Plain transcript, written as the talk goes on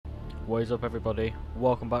What is up, everybody?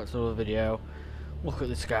 Welcome back to another video. Look at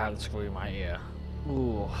this guy on the screen right here.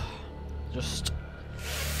 Ooh, just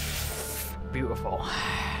beautiful.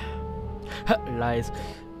 Lies.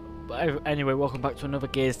 But anyway, welcome back to another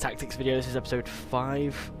Gears Tactics video. This is episode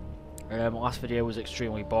 5. Last video was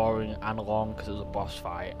extremely boring and long because it was a boss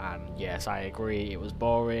fight, and yes, I agree, it was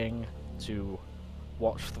boring to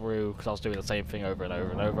watch through because I was doing the same thing over and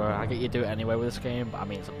over and over. I get you do it anyway with this game, but I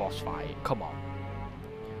mean, it's a boss fight. Come on.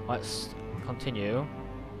 Let's continue.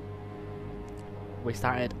 We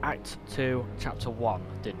started Act 2, Chapter 1,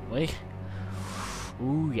 didn't we?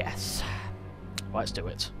 Ooh, yes. Let's do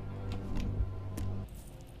it.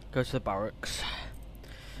 Go to the barracks.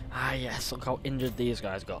 Ah, yes, look how injured these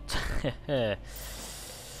guys got.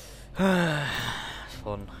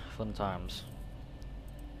 Fun times.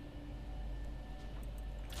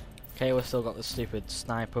 Okay, we've still got the stupid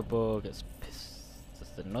sniper bug. It's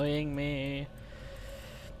annoying me.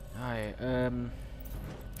 Alright,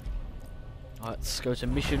 let's go to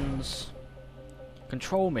missions.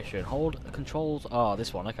 Control mission. Hold the controls. Oh,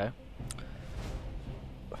 this one, okay.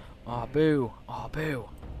 Oh, boo. Oh, boo.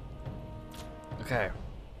 Okay.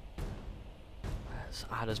 Let's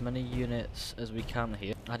add as many units as we can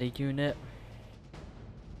here. Add a unit.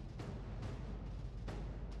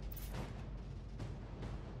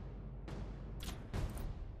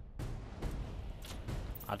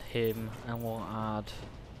 Add him, and we'll add...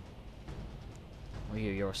 Well,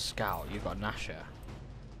 you're a scout. You've got Nasher.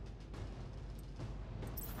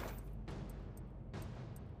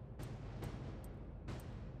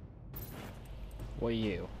 What are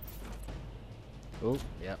you? Oh,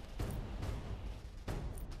 yep.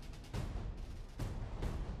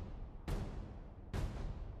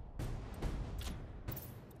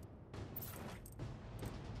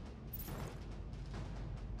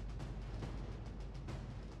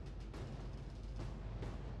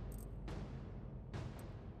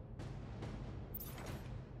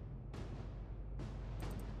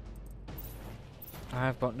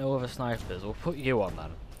 I've got no other snipers. We'll put you on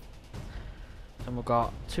then. And we've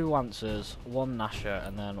got 2 Lancers, 1 Nasher,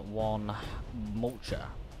 and then 1 Mulcher.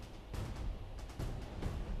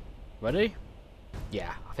 Ready?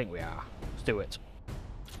 Yeah, I think we are. Let's do it.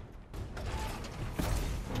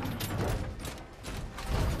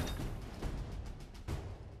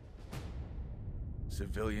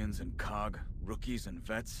 Civilians and COG, rookies and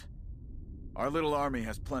vets. Our little army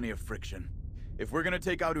has plenty of friction. If we're gonna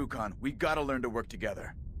take out Ukon, we gotta learn to work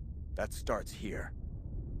together. That starts here.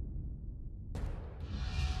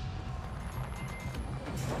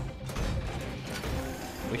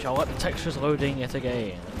 We shall let the textures loading yet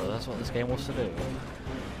again, but that's what this game wants to do.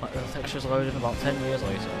 Let the textures loading about 10 years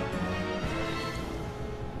later.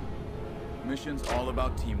 Mission's all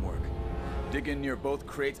about teamwork. Dig in near both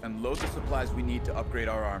crates and load the supplies we need to upgrade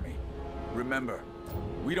our army. Remember,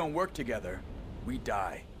 we don't work together, we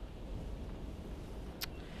die.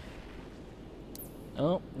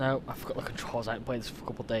 Oh, no, I forgot the controls. I haven't played this for a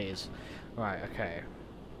couple of days. Right, okay.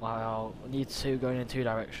 Well, I need to go in 2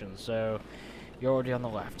 directions, so you're already on the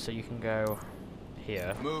left, so you can go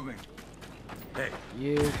here. Moving. Hey.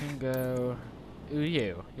 You can go... Who are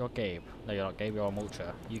you? You're Gabe. No, you're not Gabe, you're a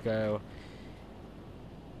Mulcher. You go...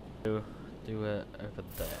 Do it over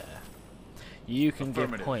there. You can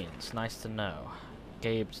give points. Nice to know.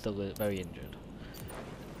 Gabe's still very injured.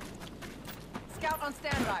 Scout on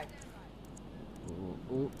standby.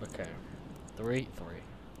 Ooh, okay. 3.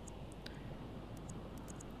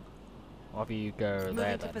 I'll have you go Move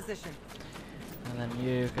there into then. position. And then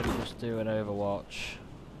you can just do an Overwatch.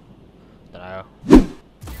 Dunno.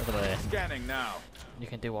 Over there. Scanning now. You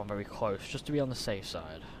can do one very close, just to be on the safe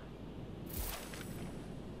side.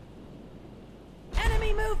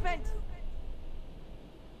 Enemy movement.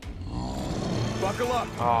 Buckle up.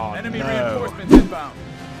 Oh, Enemy no. reinforcements inbound.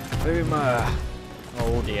 Boomer!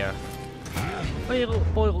 Oh dear. Hey, look,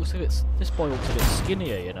 boy looks a bit. This boy looks a bit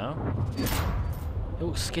skinnier, you know. He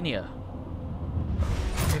looks skinnier.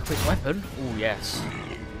 Very quick weapon. Oh yes.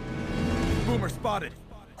 Boomer spotted.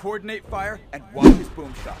 Coordinate fire and watch his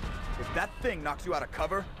boom shot. If that thing knocks you out of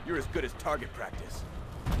cover, you're as good as target practice.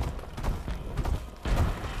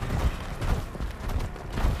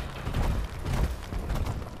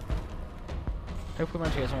 Hope we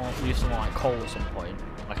manage to get someone use someone like Cole at some point.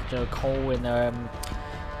 Like, you know, Cole in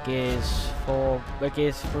Gears 4,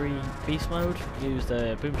 Gears 3 Beast mode. Use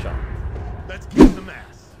the boom shot. Let's kick some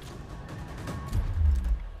ass.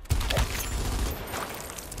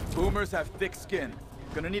 Boomers have thick skin.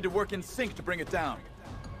 Gonna need to work in sync to bring it down.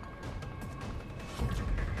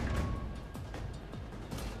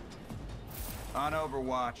 On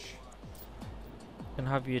Overwatch. can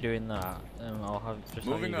have you doing that, and I'll have just have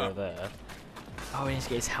you Moving go up. there. Oh, he needs to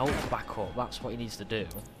get his health back up. That's what he needs to do.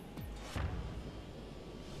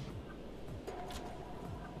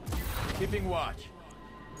 Keeping watch.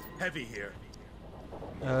 Heavy here.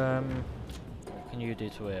 What can you do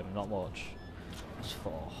to him? Not much. It's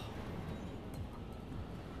 4.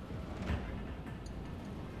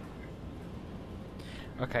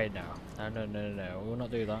 Okay, no. No. We will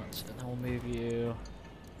not do that. And then we'll move you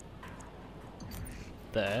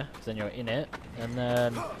there, 'cause then you're in it. And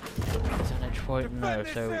then there's an edge point. No,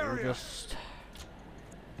 so we'll just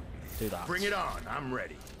do that. Bring it on. I'm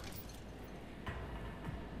ready.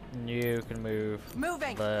 And you can move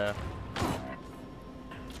Moving. there.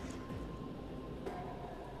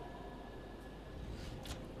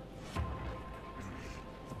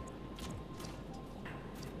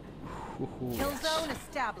 Ooh, Kill yes. zone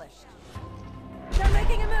established. They're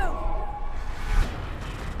making a move.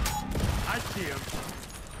 I see him.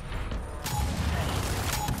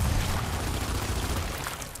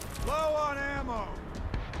 Low on ammo.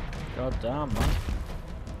 God damn, man.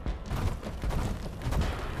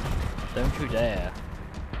 Don't you dare.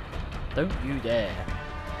 Don't you dare.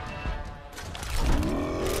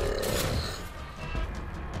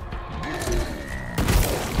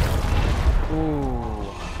 Ooh.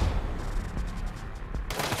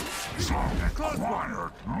 Close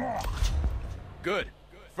one. Good.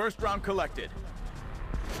 First round collected.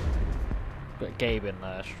 Got Gabe in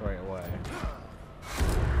there straight away.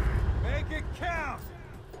 Make it count.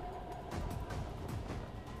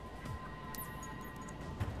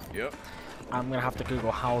 Yep. I'm gonna have to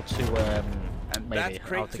Google how to And maybe that's how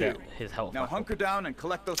crate to 2. get his health Now back up. hunker down and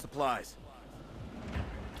collect those supplies.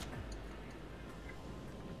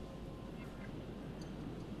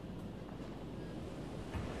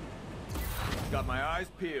 Got my eyes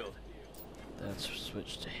peeled. Then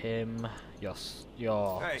switch to him. You're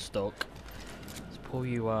Hey. stuck. Let's pull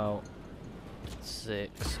you out.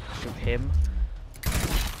 6. Shoot him.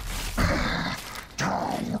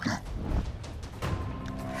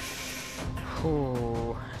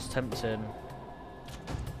 Ooh, it's tempting.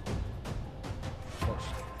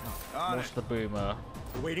 On Watch it. the boomer,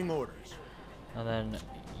 Awaiting orders. and then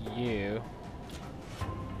you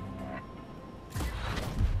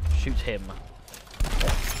shoot him.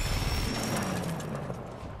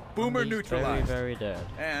 Boomer And he's neutralized. Very, very dead.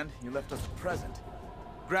 And you left us a present.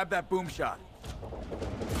 Grab that boom shot.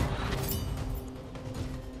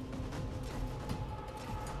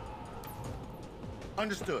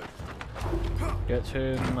 Understood. Get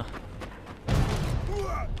him.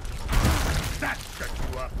 That shut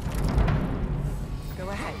you up. Go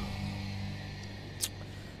ahead.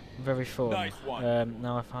 Very fun. Nice one.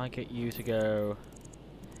 Now if I get you to go,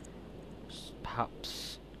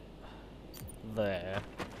 perhaps there.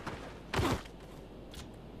 Do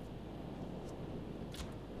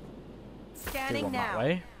Scanning one that now.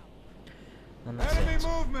 way. And that's Enemy it.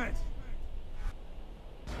 movement.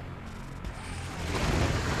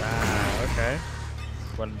 Ah, okay.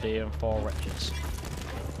 1D and 4 wretches.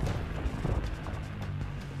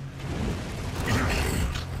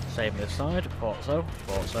 Same this side. Thought so.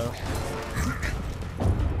 Thought so.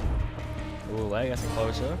 Ooh, they're getting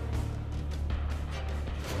closer.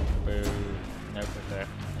 Boo. Nope, okay.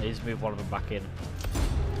 I need to move one of them back in.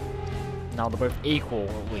 Now they're both equal,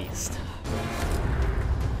 at least.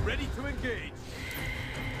 Ready to engage.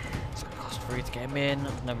 It's gonna cost 3 to get him in.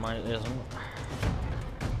 Never mind, it isn't.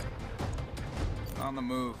 On the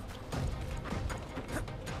move.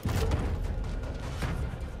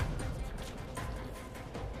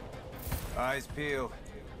 Eyes peeled.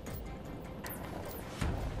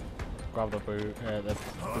 Grab the boot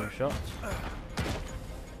shot.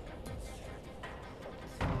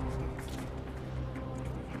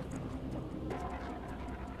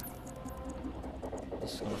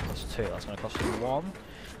 This is gonna cost 2. That's gonna cost you 1,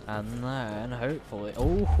 and then hopefully,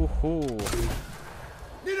 oh ho ho!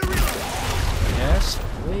 Need a reload. Yes,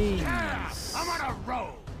 please. I'm on a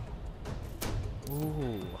roll.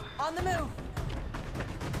 Ooh, On the move.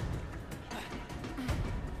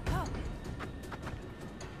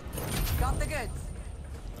 Got the goods.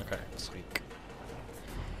 okay, sweet.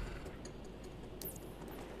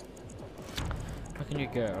 Where can you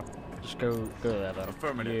go? Just go there then.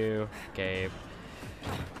 Affirmative. You, Gabe.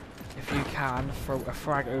 If you can, throw a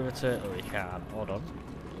frag over to. Oh, you can. Hold on.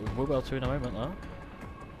 We'll be able to in a moment though.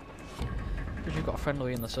 Because you've got a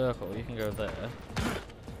friendly in the circle, you can go there.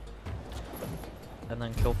 And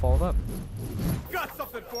then kill 4 of them. Got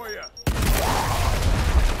something for you.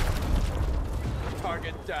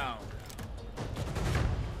 Target down.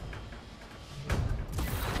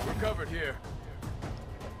 We're covered here.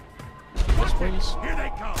 this, please? Here they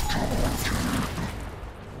come.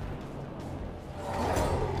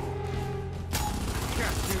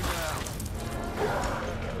 Got you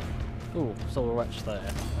now. Ooh, silhouette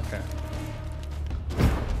there. Okay.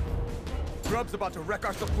 Grub's about to wreck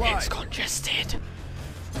our supply. It's congested.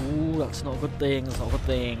 Ooh, that's not a good thing. That's not a good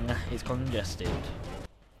thing. It's congested.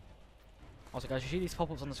 Also, guys, you see these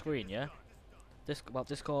pop-ups on the screen, yeah? About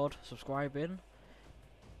Discord, subscribing,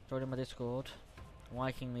 joining my Discord,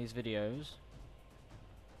 liking these videos,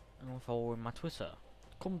 and following my Twitter.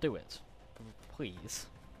 Come do it, please.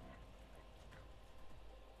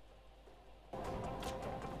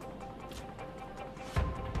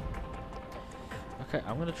 Okay,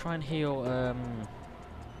 I'm gonna try and heal.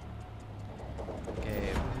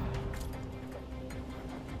 Okay.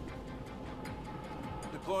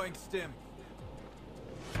 Deploying stim.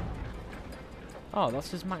 Oh,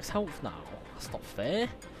 that's his max health now. That's not fair.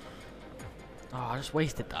 Oh, I just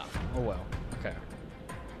wasted that. Oh well. Okay.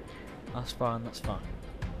 That's fine, that's fine.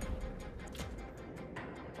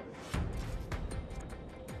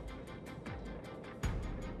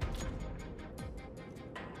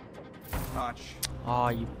 Notch. Ah,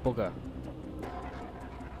 you bugger.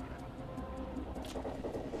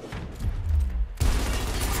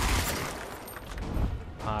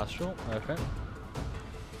 Partial, okay.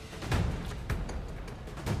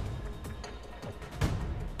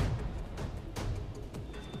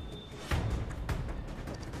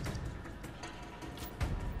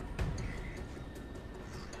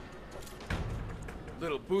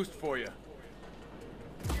 Little boost for you.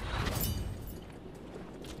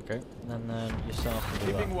 Okay, and then yourself can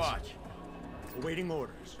do Keeping that. watch. Awaiting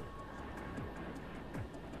orders.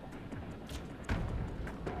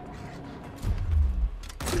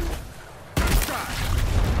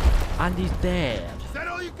 And he's dead. Is that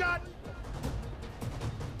all you got?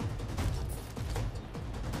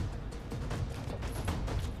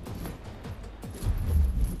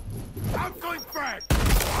 I'm going back.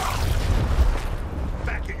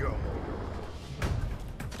 Back you go.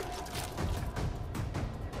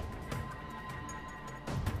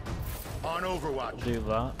 On Overwatch. Do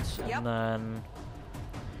that, Yep. and then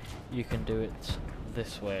you can do it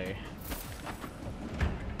this way.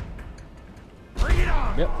 Bring it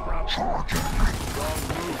on. Yep. Wrong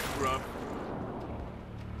move, Grub.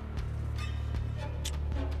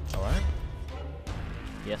 Alright.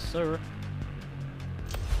 Yes, sir.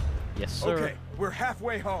 Yes, sir. Okay, we're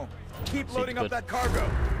halfway home. Keep Seems loading up good. that cargo.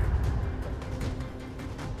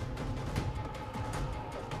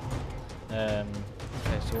 Okay,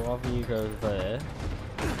 so whatever you go there,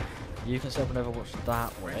 you can set up an Overwatch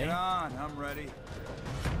that Bring way. it on, I'm ready.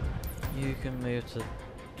 You can move to.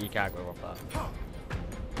 You can't go up that.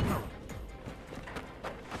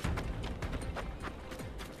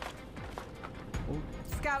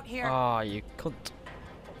 Scout here. Ah, you cunt.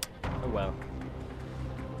 Oh well.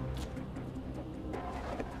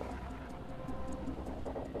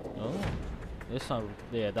 Oh, this time,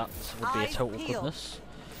 yeah, that would be a Eyes total peeled. goodness.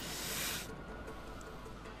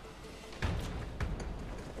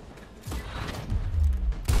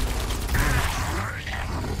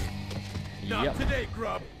 Not Yep. today,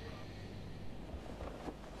 Grub.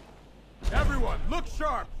 Everyone, look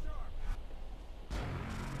sharp.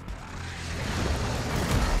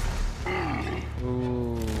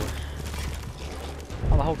 Ooh.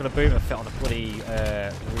 How the hell can a boomer fit on a bloody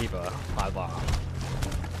Reaver like that?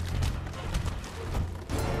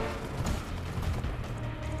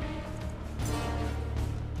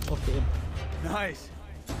 Look at him. Nice.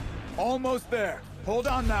 Almost there. Hold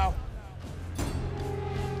on now.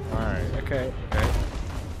 Alright, okay, okay.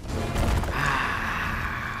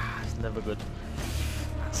 It's never good.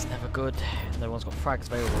 That's never good. No one's got frags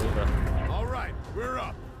available either. All right, we're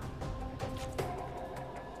up.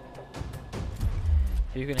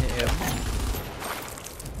 You can hit him.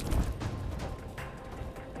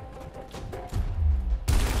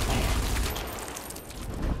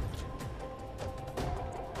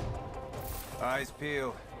 Eyes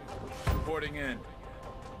peeled. Reporting in.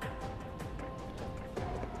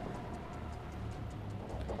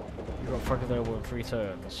 You've got frags available in 3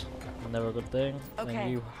 turns. And they're a good thing. Okay.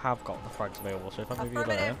 And you have got the frags available, so if I move you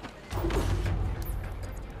there. Affirmative.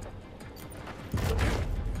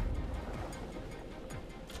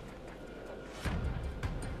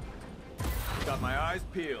 Got my eyes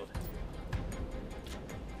peeled.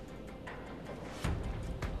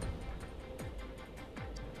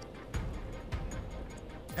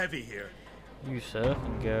 Heavy here. You, sir,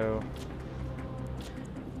 can go.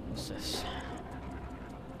 What's this?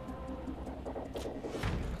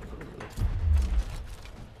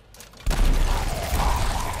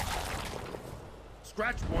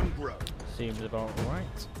 Scratch one grub. Seems about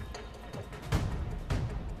right.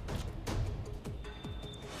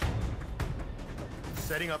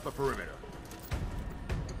 Setting up a perimeter.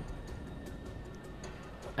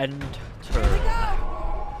 End Here we turn. go!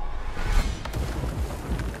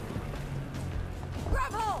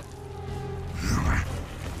 Grab hold!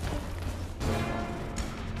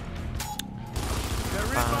 They're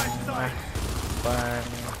in my sight. Bang.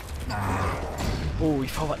 Oh, he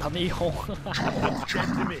fell back down the hole. Dead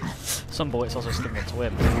to me. Some bullets also sting onto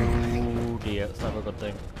him. Oh dear, that's never a good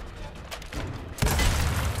thing.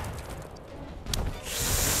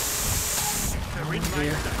 They're in my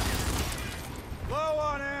sight. Low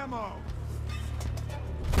on ammo.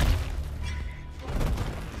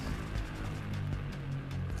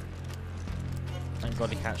 Thank God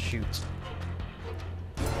he can't shoot.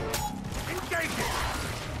 Engage it.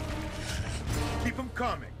 Keep them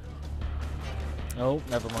coming. Oh,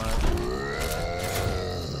 never mind.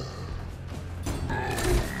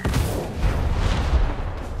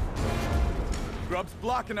 Grub's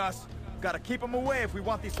blocking us. Gotta keep them away if we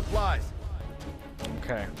want these supplies.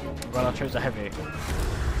 Okay, I'm glad I chose a heavy. Should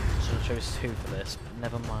have chose 2 for this, but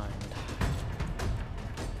never mind.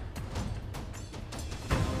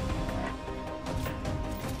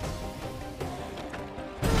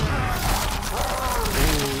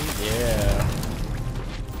 Ooh, yeah.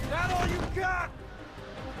 That all you got?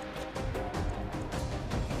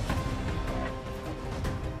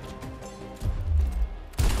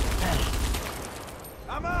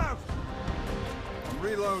 I'm out. I'm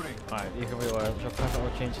reloading. Alright, you can reload. Shall I press all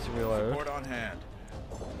changes to reload? Port on hand.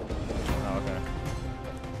 Oh, okay.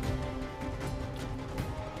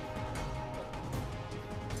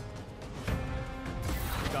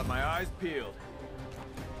 Got my eyes peeled.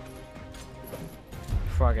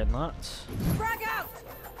 Fragging that. Frag out!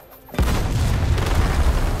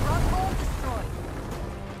 Grab hold destroyed.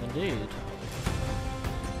 Indeed.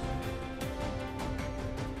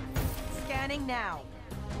 Scanning now.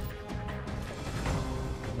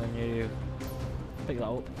 And then you pick that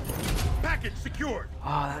up. Package secured.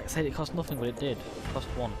 Ah, that said it cost nothing, but it did. It cost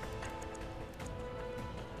 1.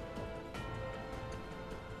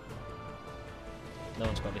 No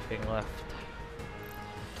one's got anything left.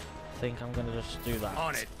 I think I'm gonna just do that.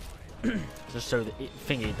 On it. Just so that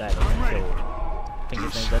Thingy dead and I'm ready. killed.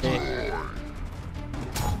 Thingy's name's Eddie.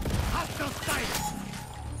 Hostile sight.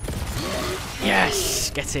 Yes!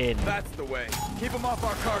 Get in! That's the way. Keep them off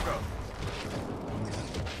our cargo.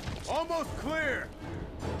 Almost clear.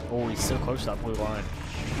 Oh, he's so close to that blue line.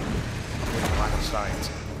 With line of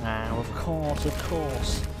sight. Now, of course, of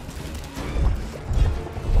course.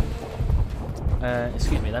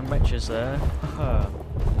 Excuse me, them wretches there. Haha.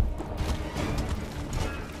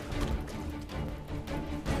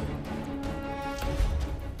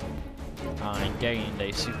 I gained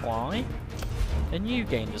a supply, and you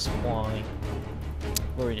gained a supply.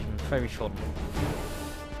 Very fun.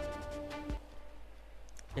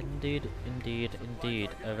 Indeed, indeed, indeed,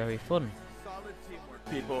 very fun. Solid teamwork,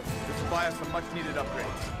 people. This will buy us some much-needed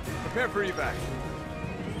upgrades. Prepare for evac.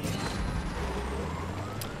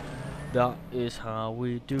 That is how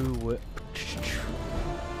we do it.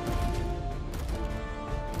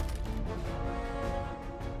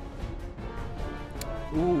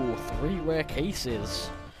 Ooh, 3 rare cases.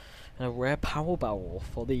 And a rare power barrel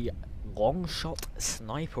for the long shot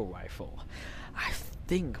sniper rifle. I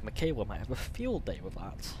think Michaela might have a field day with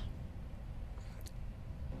that.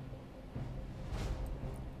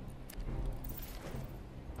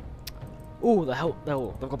 Ooh, the health,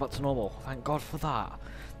 no, they've got back to normal. Thank God for that.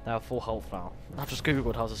 They have full health now. I just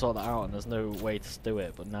googled how to sort that out and there's no way to do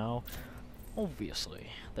it, but now, obviously,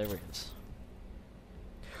 there is.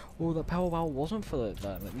 Ooh, that power barrel wasn't for it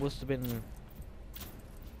then. It must have been...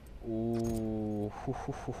 Ooh,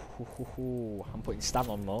 I'm putting Stan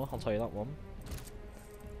on more, I'll tell you that one.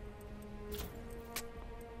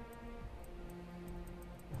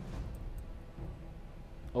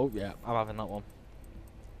 Oh yeah, I'm having that one.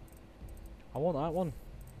 I want that one.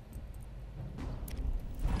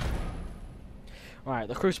 Alright,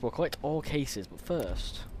 the Crucible, collect all cases, but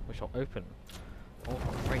first, we shall open all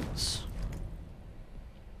crates.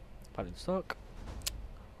 Padded stock,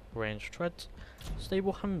 range treads,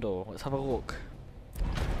 stable handle, let's have a look.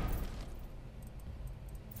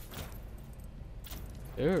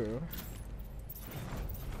 Ew.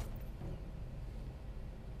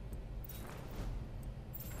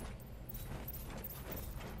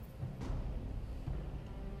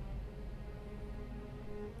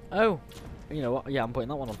 Oh, you know what? Yeah, I'm putting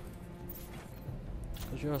that one on.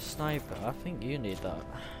 Because you're a sniper, I think you need that.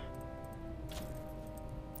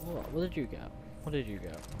 What did you get? What did you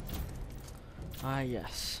get? Ah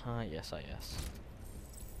yes, ah yes, ah yes.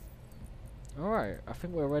 Alright, I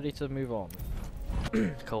think we're ready to move on.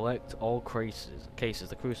 Collect all cases,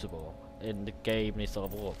 the Crucible in the game needs to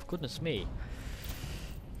level up. Goodness me.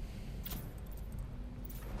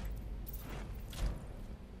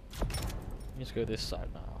 Let's go this side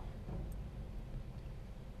now.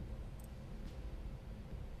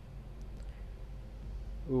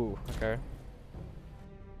 Ooh, okay.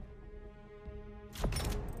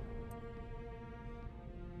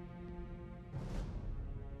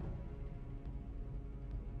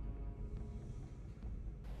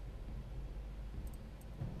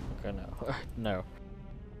 Okay, no. No.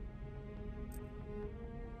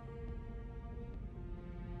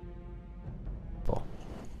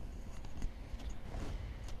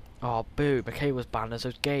 Oh, boo. McKay was banned, and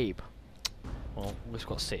so's Gabe. Well, at least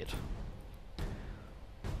got Sid.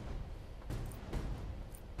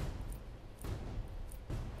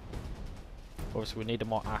 Obviously, we need a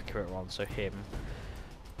more accurate one, so him.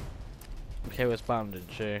 McKay was banned,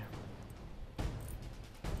 didn't she?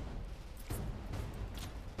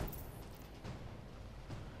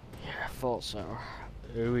 Yeah, I thought so.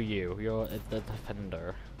 Who are you? You're the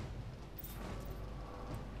defender.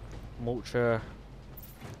 Mulcher.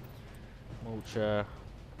 Mulcher.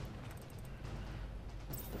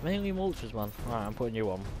 Mainly Mulchers, man. Alright, I'm putting you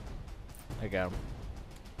on. Again.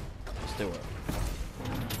 Let's do it.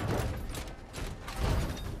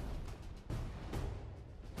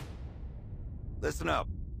 Listen up.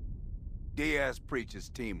 Diaz preaches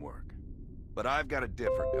teamwork. But I've got a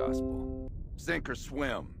different gospel. Sink or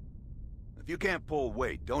swim. If you can't pull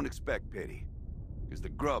weight, don't expect pity. Because the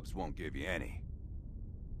grubs won't give you any.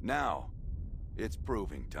 Now, it's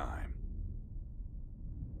proving time.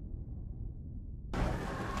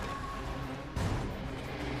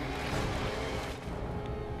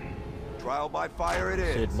 Trial by fire it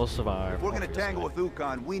is. Sid must survive. If we're gonna tangle with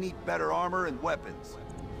Ukon, we need better armor and weapons.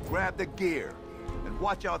 Grab the gear, and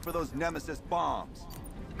watch out for those Nemesis bombs.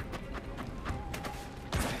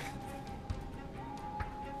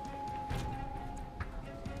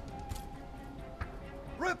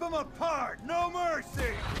 Rip them apart, no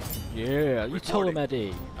mercy! Yeah, you told him,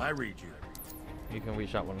 Eddie. I read you. You can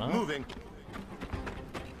reach that one now. Moving.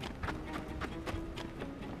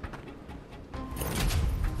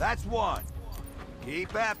 That's one.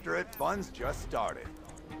 Keep after it, fun's just started.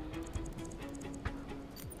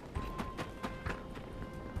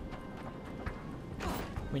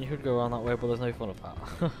 I mean, you could go around that way, but there's no fun of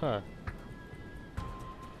that.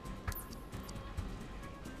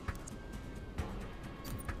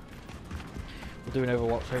 We're doing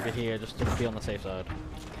Overwatch over here just to be on the safe side.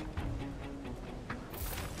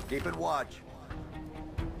 Keep it watch.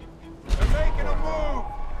 They're making a move!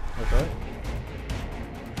 Okay.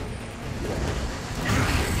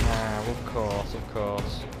 Ah, of course, of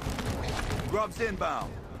course. Grub's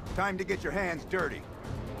inbound. Time to get your hands dirty.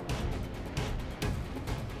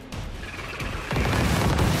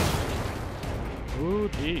 Ooh,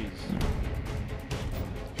 jeez.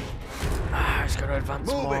 Ah, it's gonna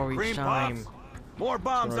advance Move more it, each cream time. puffs. More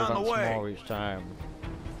bombs It's gonna on the advance way. more each time.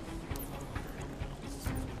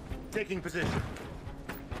 Taking position.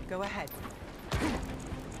 Go ahead.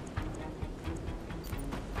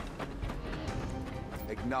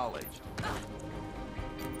 Acknowledged.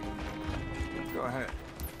 Go ahead.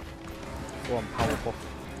 Go on, Powerpuff.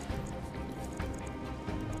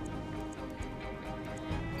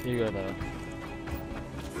 You go there.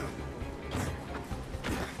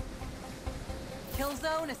 Kill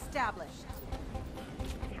zone established.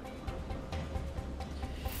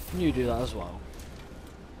 You do that as well.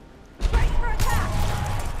 Brace for attack!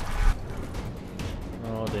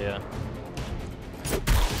 Oh dear.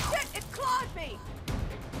 Shit, it clawed me!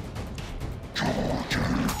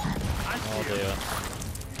 Oh dear.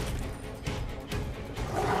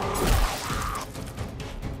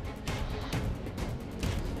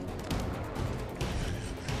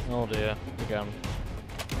 Oh dear. Again.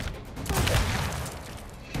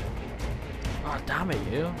 Oh damn it,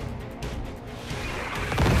 you.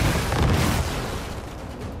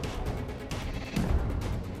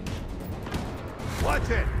 Watch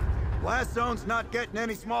it! Blast zone's not getting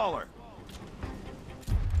any smaller.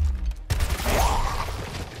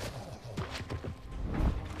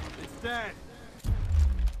 It's dead.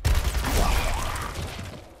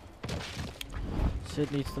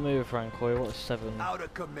 Sid needs to move, frankly. What is 7? Out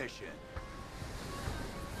of commission.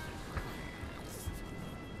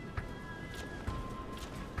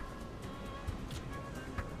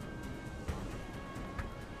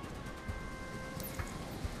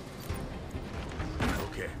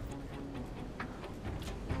 Okay.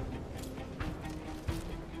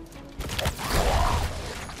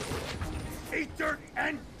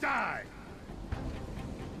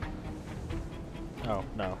 Oh,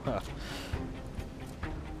 no.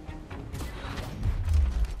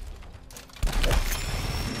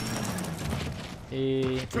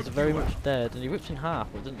 He's very much dead, and he ripped in half,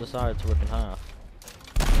 but didn't decide to rip in half.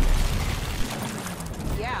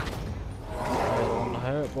 Yeah. On the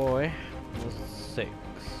hurt boy was 6.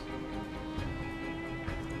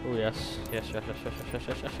 Oh yes, yes, yes, yes, yes, yes, yes,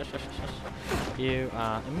 yes, yes, yes, yes, yes. You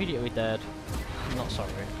are immediately dead. Not sorry.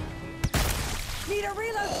 Need a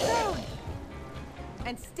reload soon.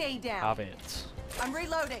 And stay down. Have it. I'm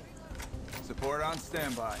reloading. Support on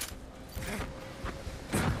standby.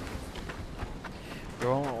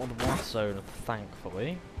 You're all on the blast zone,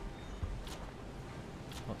 thankfully.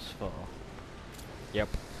 What's for? Yep.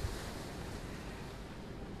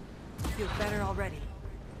 Feel better already.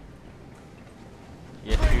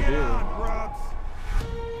 Yes, Bring you it do. on, grubs!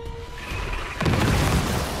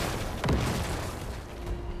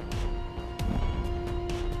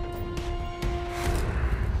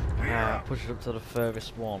 Push it up to the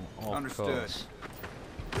furthest one, of Understood. course.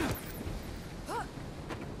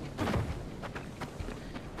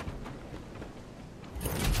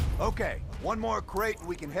 Okay, one more crate and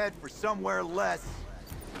we can head for somewhere less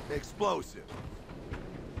explosive.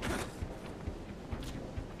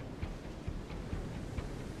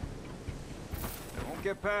 They won't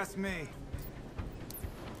get past me.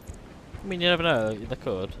 I mean, you never know, they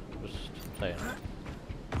could. Just saying.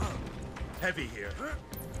 Heavy here.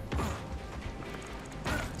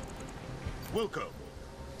 Wilco.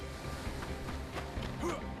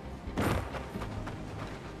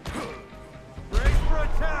 Brace for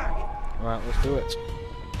attack! Right, let's do it.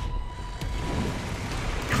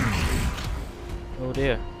 Oh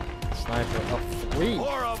dear. Sniper of 3.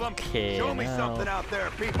 4 of them. Okay, Show me now. something out there,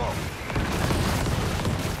 people.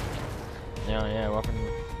 Yeah, we're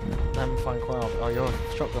having them flank round. Oh, you're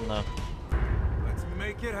shotgun though. Let's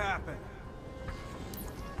make it happen.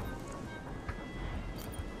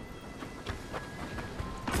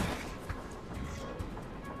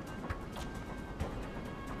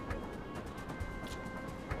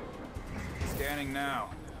 Scanning now.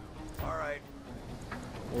 All right.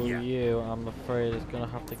 Well, Yeah. you, I'm afraid, is gonna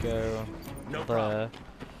have to go No there.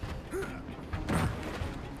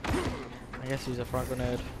 I guess he's a frag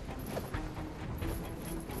grenade.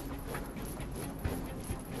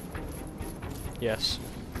 Yes.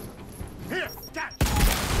 Here, catch!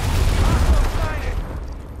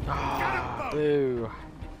 Ah, boo.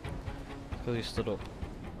 Because he stood up.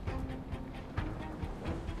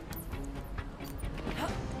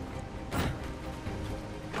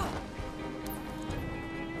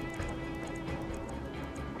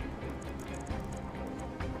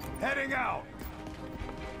 Heading out!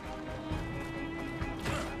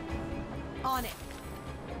 On it.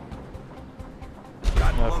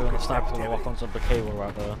 Got No, if we're local gonna sniper, we'll activity. walk onto the cable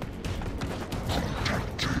right there.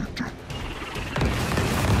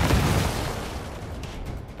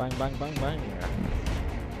 Bang, bang, bang, bang.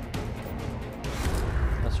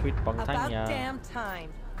 A sweet About bangtanya. damn time.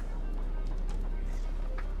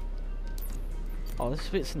 Oh, this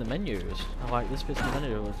fits in the menus. I like this fits in the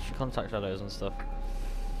menu with contact shadows and stuff.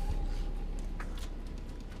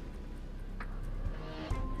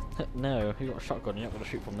 No, you got a shotgun, you're not going to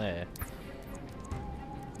shoot from there.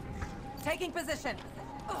 Taking position.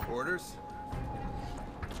 Orders?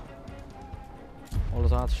 All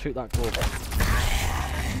is hard to shoot that club.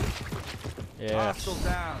 Hostile Yes.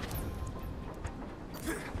 down.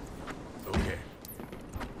 Okay.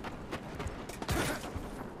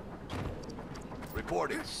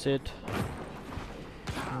 Reporting. Sid.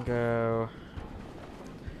 Can go.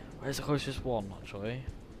 Where's the closest one, actually?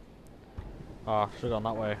 Ah, should have gone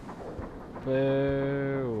that way.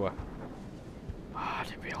 Boo! Ah, I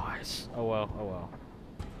didn't realise. Oh well, oh well.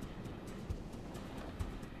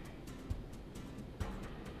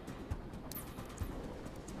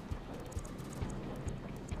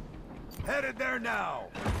 Headed there now.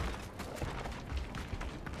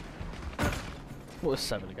 What was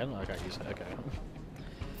 7 again? I can't use it, okay.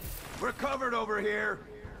 We're covered over here.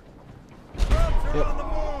 Grubs are Yep. on the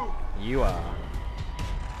move! You are.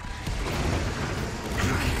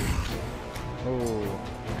 Oh.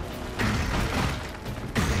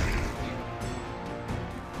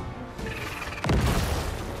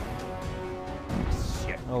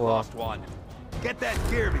 Shit, Oh well. lost one. Get that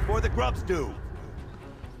gear before the grubs do.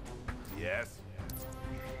 Yes.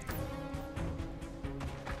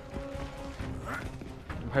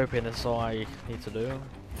 I'm hoping that's all I need to do.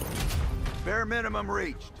 Bare minimum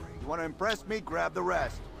reached. You want to impress me, grab the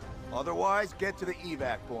rest. Otherwise, get to the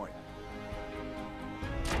evac point.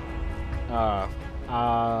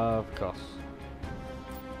 Of course.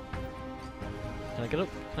 Can I get up?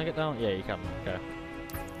 Can I get down? Yeah, you can. Okay.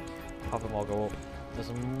 Have them all go up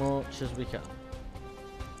as much as we can.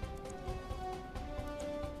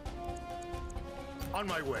 On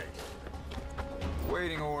my way.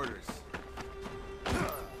 Waiting orders.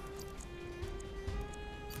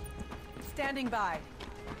 Standing by.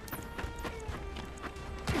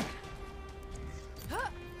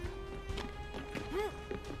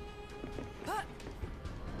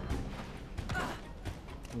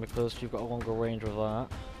 Because you've got a longer range with that.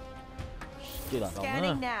 Just do that down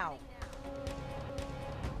Scanning there. now.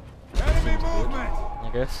 Enemy movement! I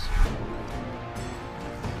guess.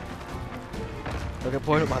 Look at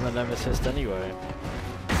point up behind the nemesis anyway.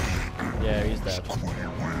 Yeah, he's dead.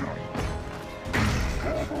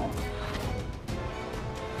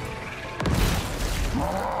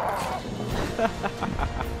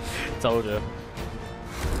 Told you.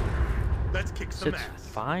 Let's kick some It's ass.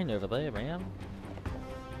 fine over there, man.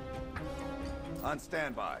 On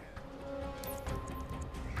standby.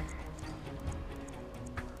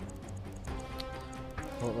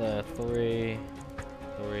 Look there, 3,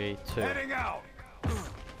 2. Heading out.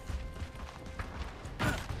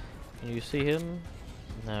 Can you see him?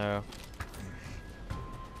 No.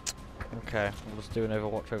 Okay, I'll just do an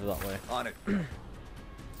overwatch over that way. On it.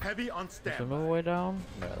 Heavy on Is there standby. another way down?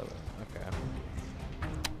 No, there isn't. Okay.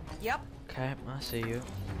 Yep. Okay, I see you.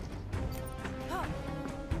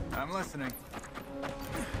 I'm listening.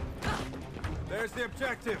 There's the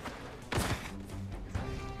objective.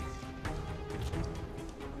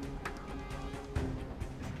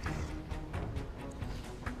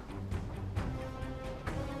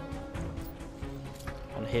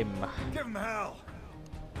 On him. Give him hell.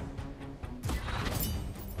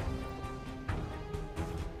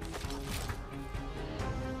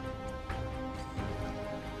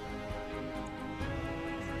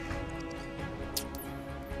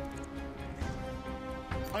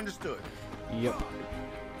 Understood. Yep.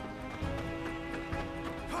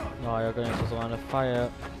 No, you're going into the line of fire.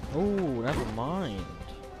 Ooh, never mind.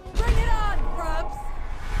 Bring it on, grubs.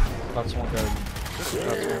 That's one go. That's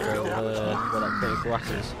one go where that bit of grass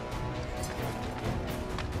is.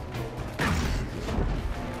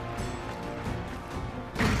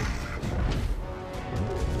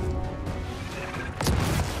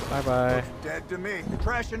 Bye bye. Dead to me.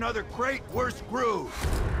 Crash another crate, we're screwed.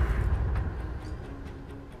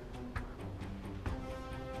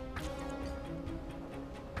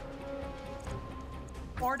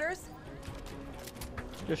 Orders?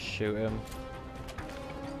 Just shoot him.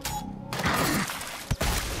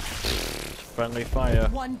 Friendly fire.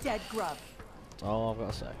 One dead grub. That's all I've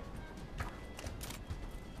got to say.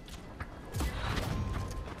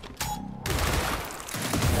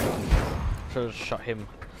 Should have shot him.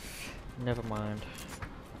 Never mind.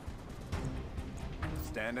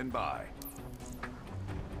 Standing by.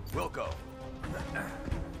 Wilco.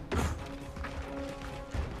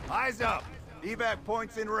 Eyes up. Evac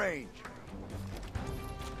points in range.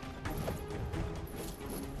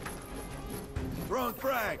 Throwing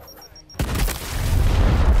frag.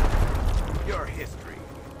 Your history.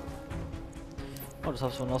 I'll just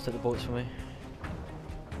have someone else take the bullets for me.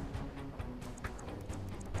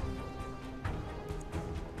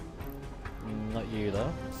 Not you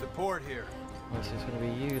though. Support here. Well, it's going to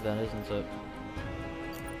be you then, isn't it?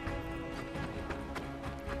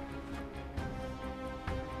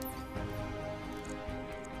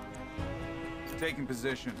 Taking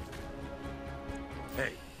position.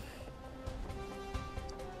 Hey,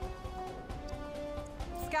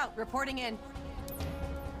 Scout reporting in.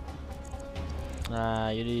 Nah,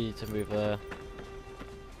 you need to move there.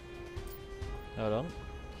 Hold on.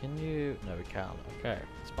 Can you? No, we can't. Okay,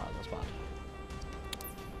 that's bad, that's bad.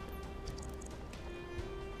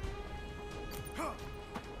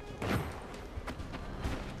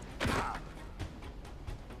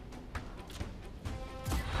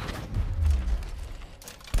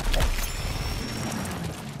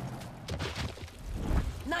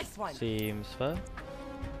 Nice one. Seems fair.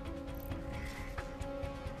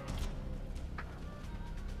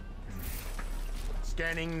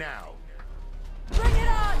 Scanning now. Bring it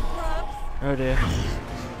on, grubs. Oh dear.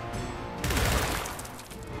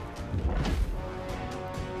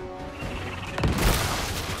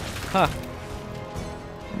 Ha!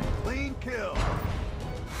 clean kill.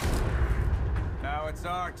 Now it's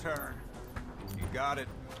our turn. You got it.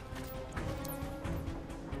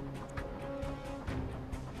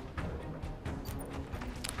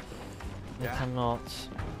 You Yeah. cannot.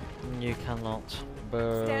 You cannot.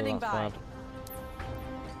 Boo, Standing that's by. bad.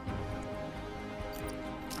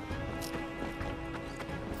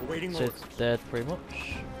 Awaiting So orders. it's dead pretty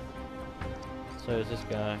much. So is this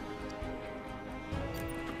guy.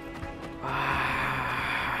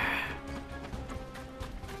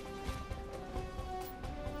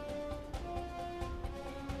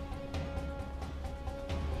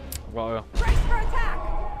 Right. Brace for attack!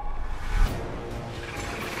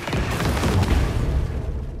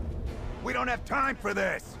 We don't have time for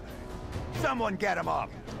this! Someone get him up!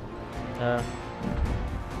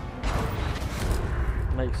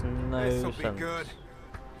 Makes no This'll sense. be good.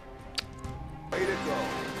 Way to go.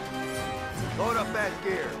 Load up that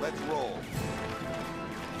gear. Let's roll.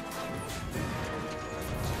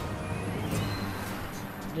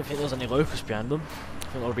 I didn't think there was any locusts behind them. I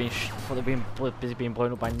think they were being busy being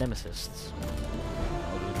blown up by nemesists.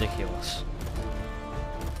 That was ridiculous.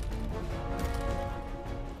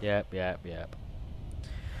 Yep.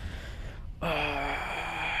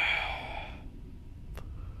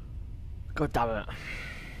 God damn it.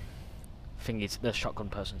 Thing is, the shotgun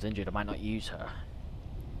person's injured. I might not use her.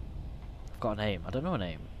 I've got a name. I don't know her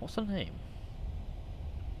name. What's her name?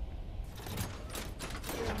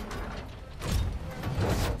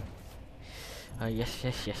 Yes.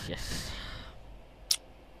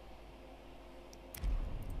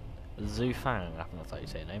 Zhu Fang, I think that's how you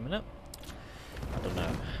say her name, isn't it? I don't know.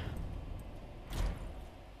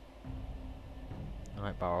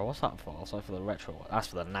 Alright, Barrow, what's that for? Also for the retro one. That's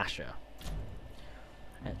for the Nasher.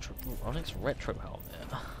 Onyx retro helmet.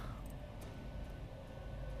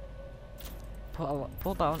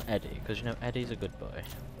 Put that on Eddie, because you know Eddie's a good boy.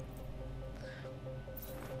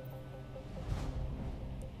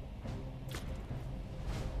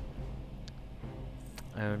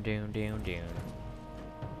 Oh, doon.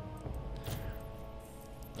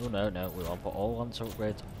 Oh no, we want to put all Lancer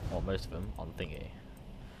upgrades, or most of them, on thingy.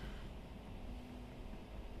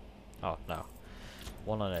 Oh no.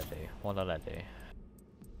 One on Eddie.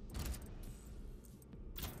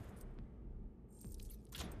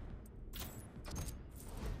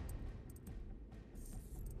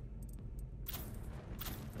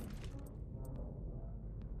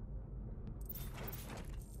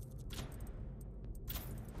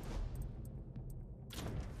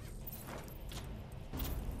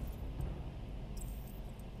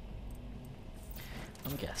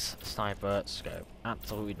 Guess. Sniper, scope.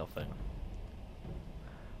 Absolutely nothing.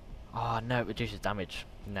 Oh no, it reduces damage.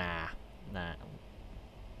 Nah.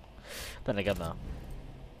 Then again though.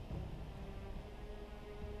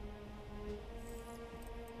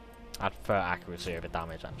 I'd prefer accuracy over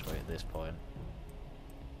damage actually at this point.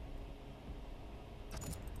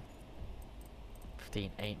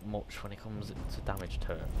 15 ain't much when it comes to damage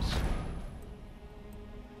terms.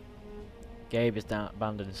 Gabe is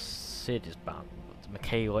banned and Sid is banned.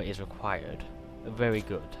 Michaela is required. Very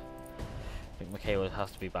good. I think Michaela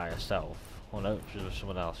has to be by herself. Oh no, she's with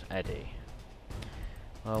someone else. Eddie.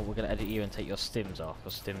 Well, we're gonna edit you and take your stims off,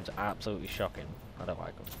 because stims are absolutely shocking. I don't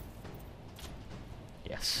like them.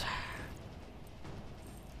 Yes.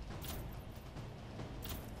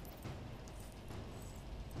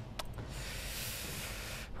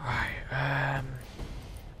 Right,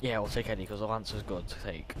 yeah, we'll take Eddie, because the Lancer's good to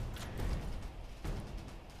take.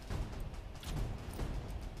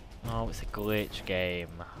 Oh, it's a glitch game.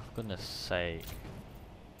 For goodness sake.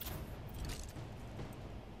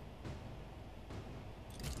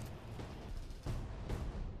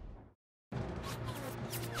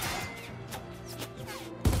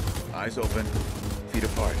 Eyes open, feet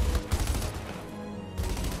apart.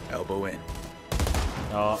 Elbow in.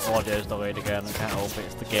 Oh, audio's delayed again. I can't help it.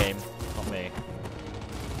 It's the game, not me.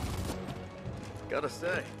 Gotta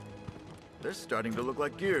say, they're starting to look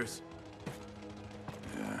like gears.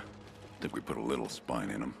 Yeah, think we put a little spine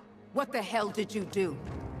in them. What the hell did you do?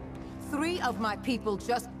 3 of my people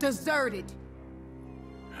just deserted.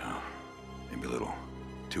 Yeah, maybe a little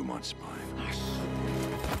too much spine.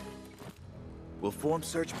 We'll form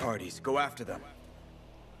search parties, go after them.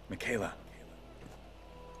 Michaela,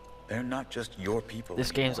 they're not just your people This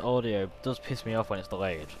anymore. game's audio does piss me off when it's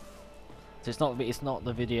delayed. It's not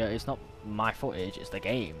the video, it's not my footage, it's the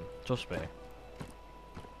game. Trust me.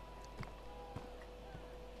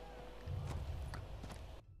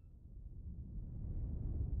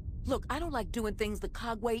 Look, I don't like doing things the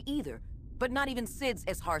COG way either, but not even Sid's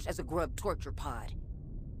as harsh as a grub torture pod.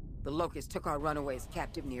 The Locusts took our runaways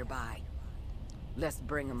captive nearby. Let's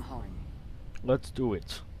bring them home. Let's do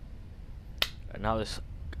it. And now this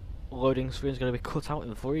loading screen is going to be cut out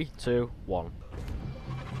in 3, 2, 1.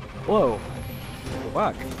 Whoa! We're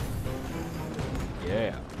back.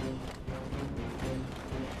 Yeah.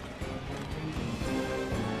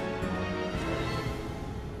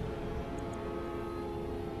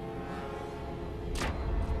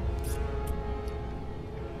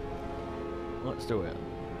 Let's do it.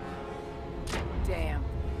 Damn.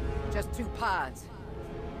 Just 2 pods.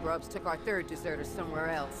 Grubs took our 3rd deserter somewhere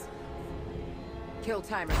else. Kill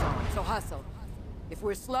timer's on, so hustle. If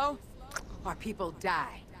we're slow, our people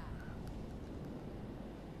die.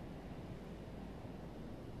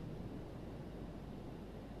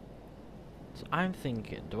 So I'm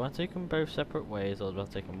thinking, do I take them both separate ways or do I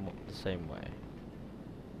take them the same way?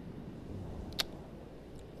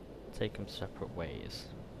 Take them separate ways.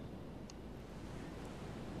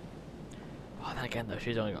 Oh, then again though,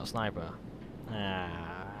 she's only got a sniper.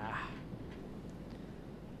 Ah.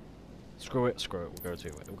 Screw it, we'll go two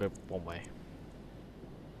way. We'll go one way.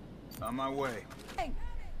 On my way. Hey.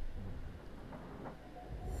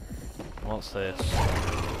 What's this?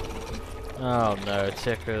 Oh no,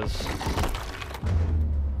 tickers.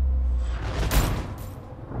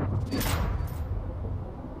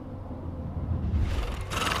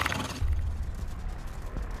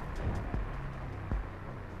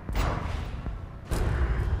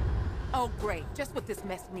 Oh, great. Just what this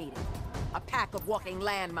mess needed. A pack of walking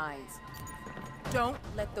landmines. Don't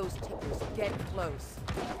let those tickers get close.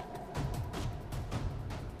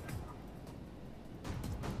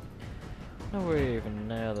 No, we're even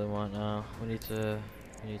near them right now. We need to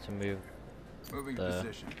move. Moving there.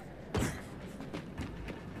 position.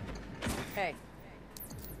 Hey,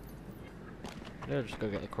 Yeah, just go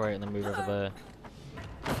get the crate and then move over there.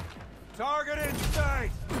 Target in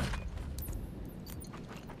sight!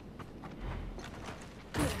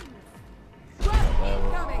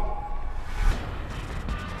 Coming!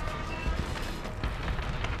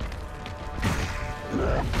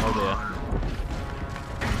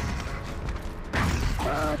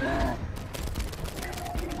 Oh dear.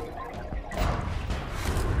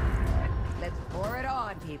 Let's pour it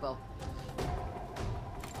on, people.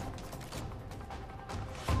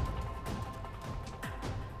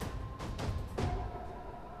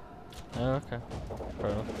 Oh, okay. Fair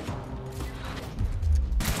enough.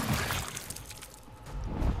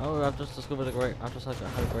 Oh, I've just discovered I've just had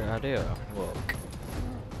a great idea. Look.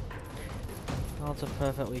 How to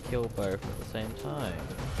perfectly kill both at the same time.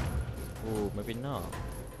 Ooh, maybe not.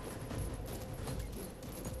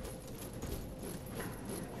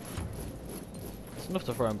 It's enough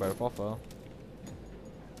to throw them both off though.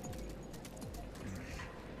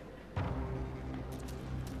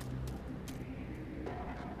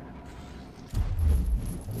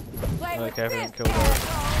 Play with Okay, everyone this, killed both.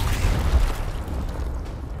 asshole!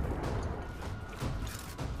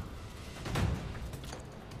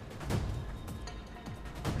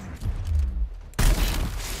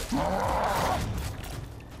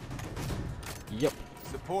 Yep.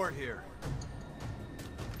 Support here.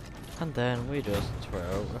 And then we just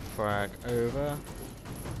throw a frag over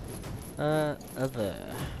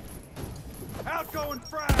there. Outgoing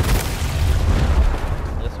frag!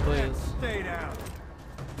 Yes, please. Stay down.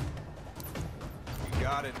 You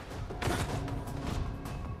got it.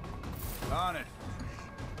 On it.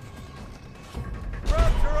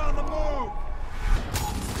 Grubs are on the move!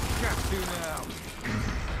 Got you now.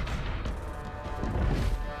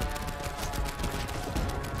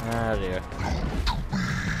 Ah dear.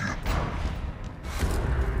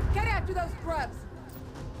 Get after those grubs!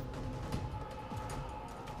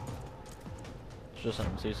 Just sent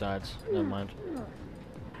them two sides. Never mind.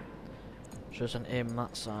 Just an in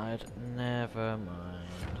that side. Never mind.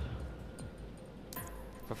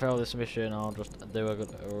 If I fail this mission, I'll just do a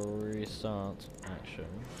good restart action.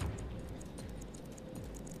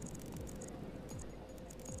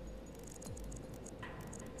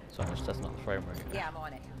 So I'm just testing out the frame rate. Yeah, I'm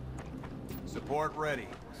on it. Support ready.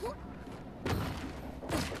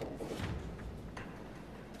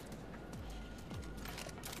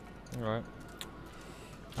 Alright.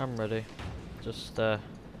 I'm ready. Just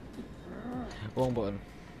wrong button.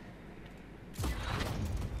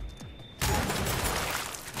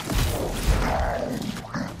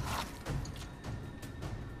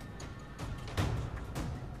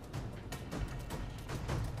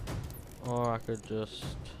 Or I could just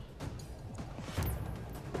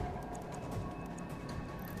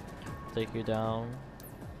take you down.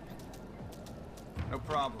 No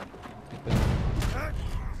problem.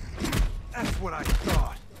 That's what I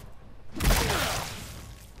thought.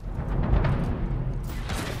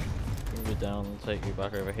 Move you down and take you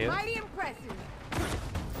back over here. Mighty impressive.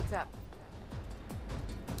 What's up?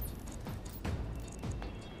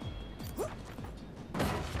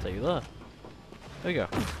 Take you there. There you go.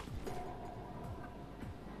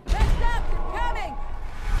 Rest up! They're coming!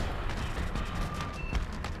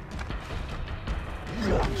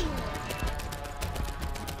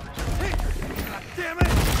 God damn it!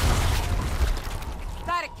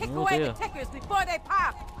 Gotta kick Oh away dear. the tickers before they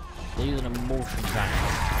pop! They're using a motion cannon.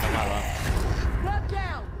 I like that. Grub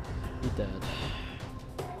down! You're dead.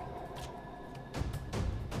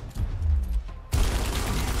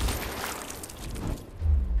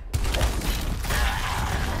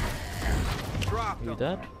 Dropped You him.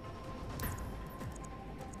 dead?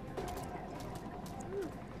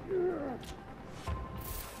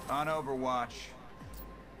 On Overwatch.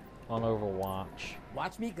 On Overwatch.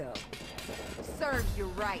 Watch me go. Serves you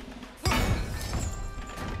right.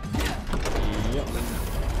 Yep.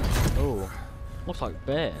 Oh. Looks like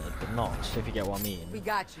Beard, but not, if you get what I mean. We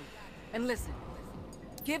got you. And listen,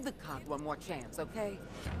 give the cop one more chance, okay?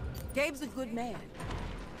 Gabe's a good man.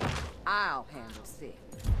 I'll handle Sid.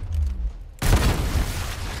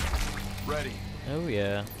 Ready. Oh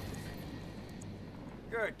yeah.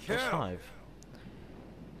 Good kill. That's 5.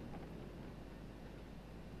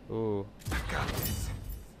 Ooh. I got this.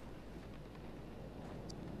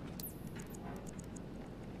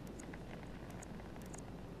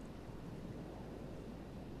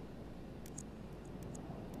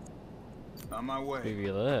 On my way. Maybe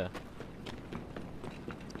you're there.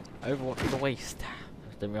 Overwatch for the waist.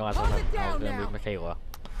 Didn't realise I Hold was it going down to now. move Michaela.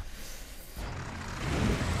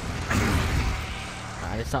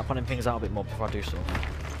 I need to start finding things out a bit more before I do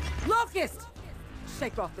stuff. Locust!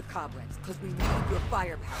 Shake off the cobwebs, because we need your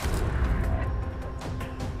firepower.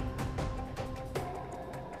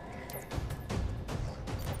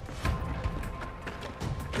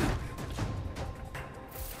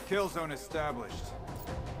 Kill zone established.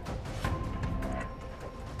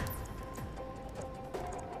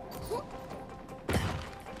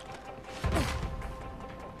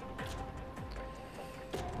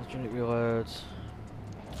 Unit reloads.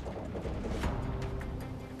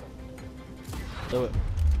 Do it.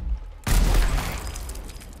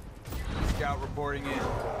 Scout reporting in.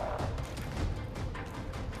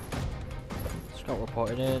 Scout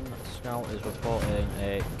reporting in. Scout is reporting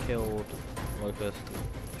a killed locust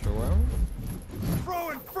drone.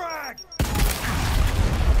 Throwing frag!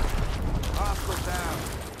 Hostile down.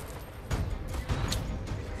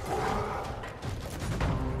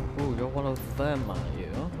 Ooh, you're one of them, are you?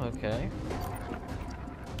 Okay.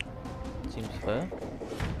 Seems fair.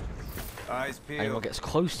 Eyes peeled. Anyone gets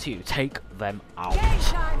close to you, take them out. Game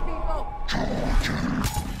time, people!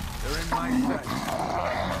 They're in my sight.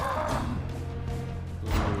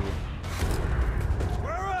 Ooh.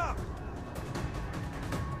 We're up!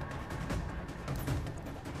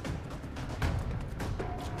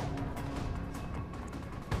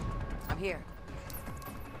 I'm here.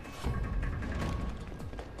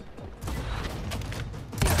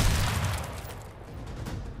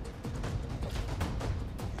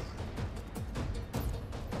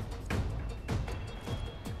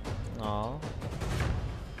 Aw.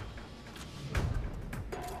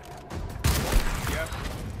 Yep.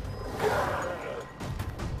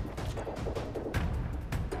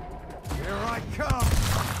 Here I come!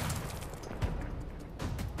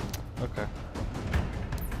 Okay.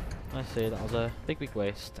 I see, that was a big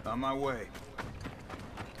waste. On my way.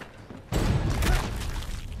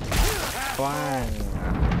 Bang!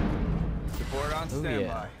 Support on Oh, standby.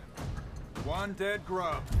 yeah. One dead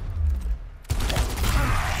grub.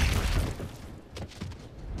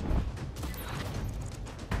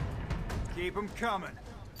 Keep them coming.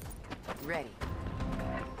 Ready.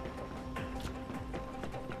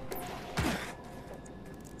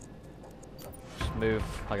 Just move,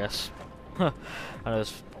 I guess. I know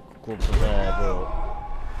there's grubs up there, but...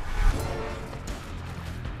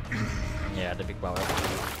 Yeah, I didn't think about it.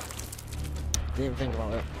 Didn't think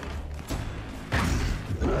about it.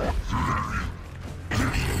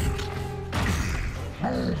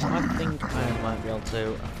 I think I might be able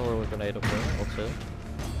to throw a grenade up there, or two.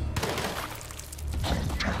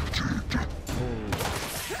 Ooh.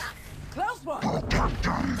 Close one!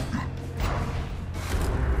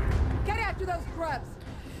 Get after those grubs!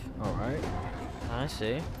 Alright. I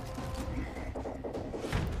see.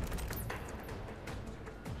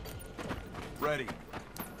 Ready.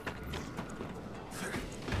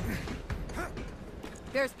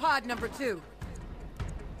 There's pod number 2.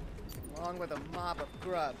 Along with a mob of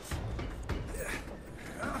grubs.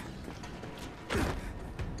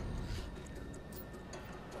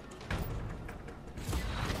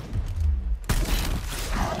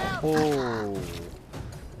 Oh.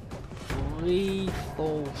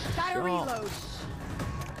 Lethal Gotta reload. shots.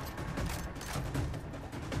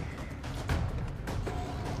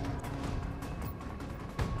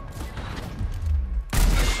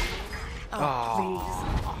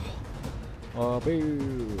 Oh, Oh,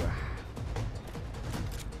 boo.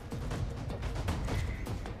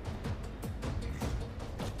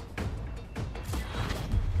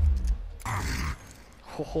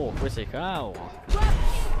 Ho ho, Chrissy cow. Grubs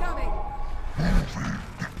incoming!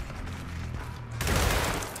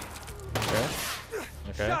 Okay.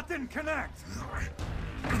 Okay. Shot didn't connect.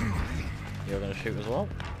 You're gonna shoot as well.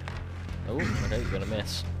 Oh, okay, you're gonna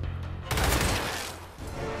miss.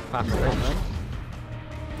 Pass it on then.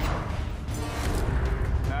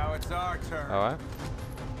 It's our turn. Alright.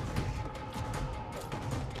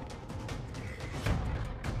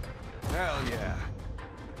 Hell yeah.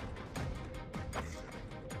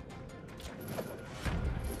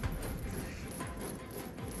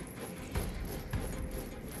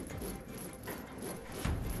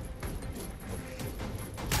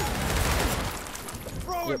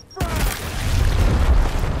 Throw it front!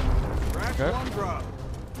 Crash Okay. one drop.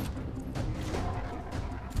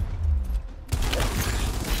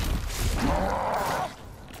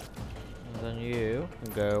 And then you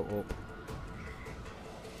can go up.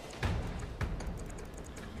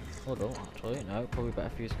 Hold on, actually, no, probably better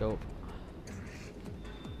for you to go up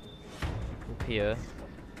here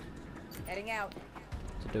Heading out.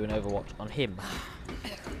 to do an overwatch on him.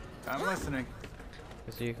 I'm listening.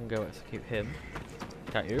 Because you can go execute him.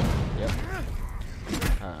 Can't you? Yep.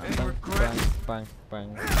 Bang, Inward bang, grip. bang,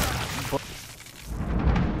 bang.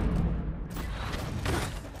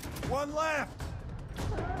 One left.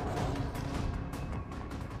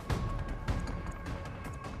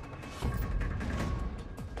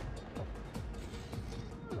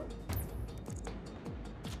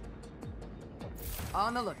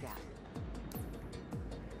 On the lookout.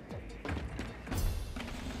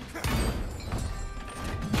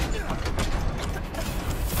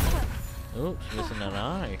 Oops, missing an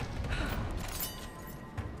eye.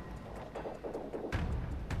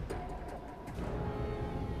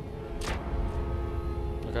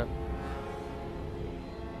 Okay.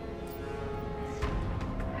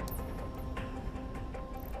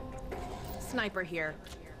 Sniper here.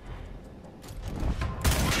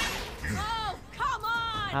 Oh, come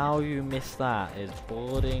on! How you missed that is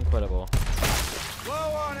bloody incredible. Low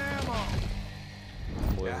on ammo.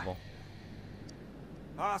 Unbelievable.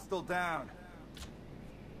 Hostile down.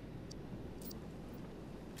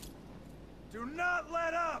 Do not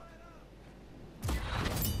let up.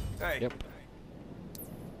 Hey. Yep.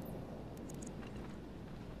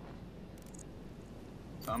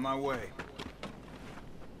 On my way.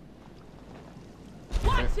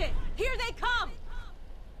 Watch it! Here they come!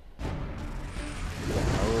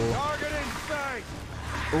 Target in sight.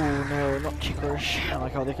 Oh no, not Chicoish. I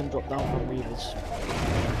like how they can drop down from Reavers.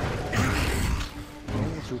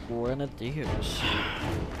 Oh, to Grenadiers.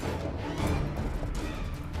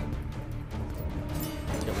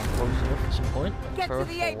 Get one close enough at some point. Get to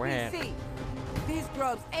the Perfect. APC. These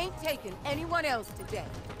grubs ain't taking anyone else today.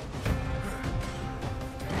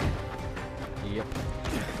 Yep,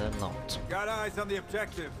 they're not. Got eyes on the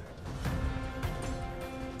objective.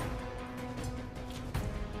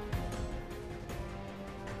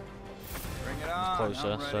 Bring it on.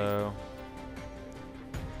 Closer, I'm ready. so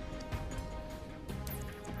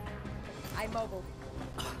I'm mobile.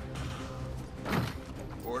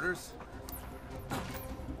 Orders.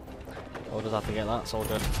 orders have to get that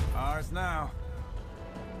soldier. Ours now.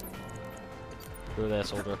 Go there,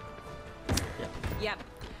 soldier. Yep, Yep.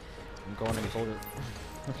 I'm going in, soldier.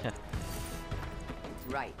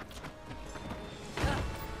 Right.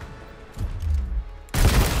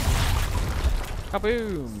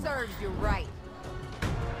 Kaboom! Serves you right.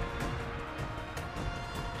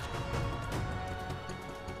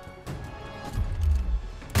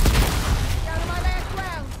 Down to my last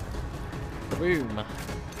round. Kaboom!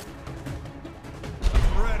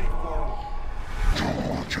 Ready for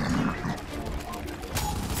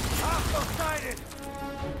hostile sighted.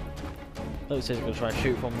 Looks like he's gonna try and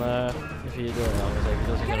shoot from there. If you do it, I was like, he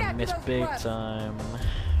doesn't Get gonna after miss those big grubs. time.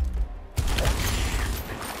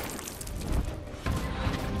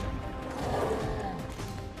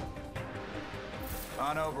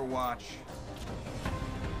 On Overwatch.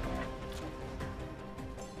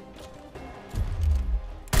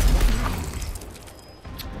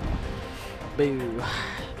 Boo!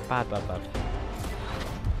 Bad, bad, bad.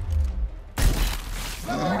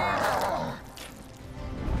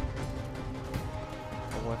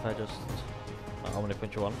 What if I just... I'm gonna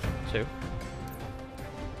punch you 1, 2.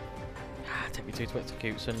 Ah, take me 2 to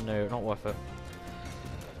execute, so no, not worth it.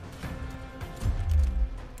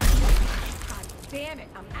 God damn it,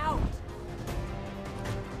 I'm out.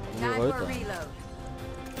 Time Reload for a then. reload.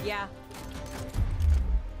 Yeah.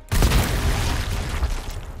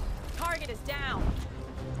 Target is down.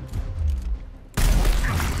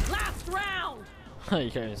 Last round!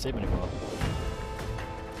 You can't even see him anymore.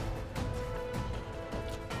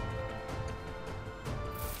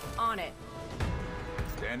 On it.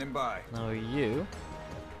 Standing by. Now you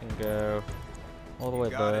can go all the way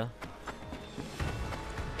got there. it.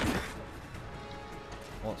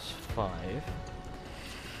 What's 5?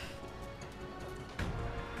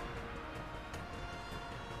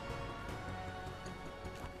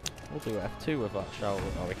 We'll do F2 with that, shall we?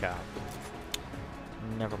 Oh, we can't.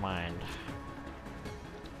 Never mind.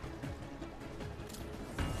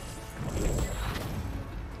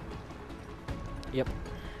 Yep,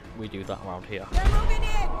 we do that around here. They're moving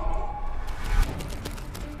in!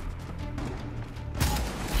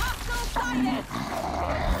 Hostile sighted!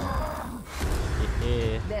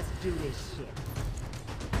 Yeah. Let's do this shit.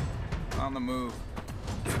 On the move.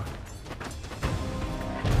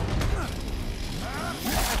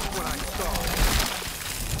 That's what I saw.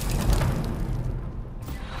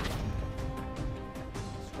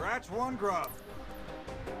 Scratch one grub.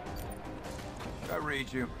 I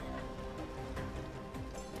read you.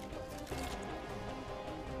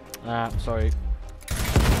 Sorry.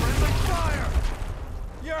 Friendly fire!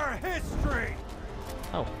 Your history!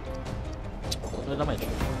 Oh. No damage.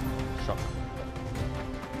 Shock.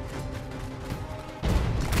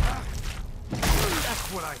 That's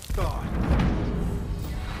what I thought.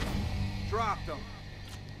 Dropped them.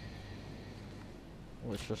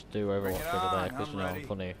 Let's just do Overwatch over there, because you know I'm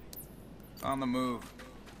funny. On the move.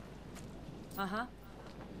 Uh-huh.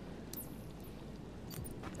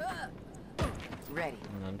 Ready.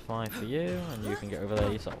 And then 5 for you, and you can get over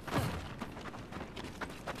there yourself.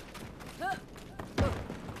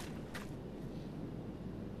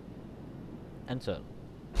 Enter.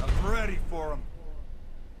 I'm ready for them.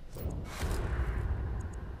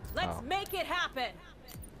 Let's Oh. make it happen.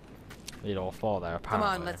 Need all 4 there, Come apparently.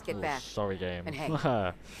 on, let's get Ooh, back. Sorry, game. And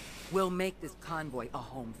hey, we'll make this convoy a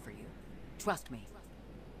home for you. Trust me.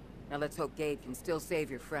 Now let's hope Gabe can still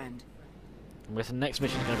save your friend. The next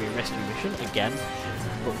mission is going to be a rescue mission again,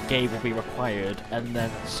 but Gabe will be required, and then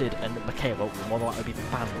Sid and Michaela will more than likely be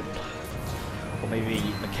banned. Or maybe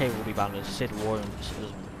Michaela will be banned and Sid won't,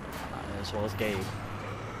 as well as Gabe.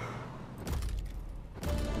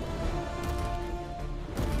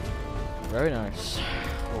 Very nice.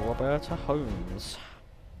 Roberta Holmes.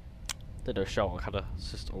 Did know Sherlock had a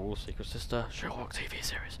sister, or secret sister. Sherlock TV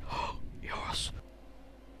series. Yes.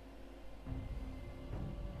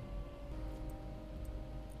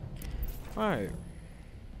 Right.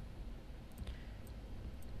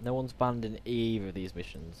 No one's banned in either of these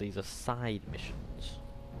missions. These are side missions.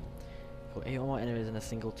 Kill 8 or more enemies in a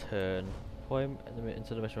single turn. Deploy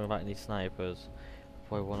into the mission without any snipers.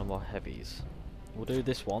 Deploy 1 or more heavies. We'll do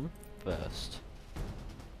this one first.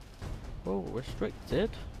 Oh, restricted.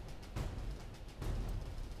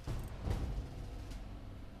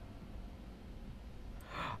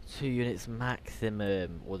 Two units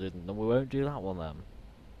maximum. No, we won't do that one then.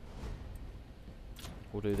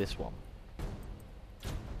 We'll do this one.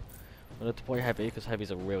 I'm going to deploy heavy because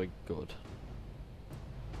heavies are really good.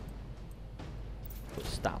 Put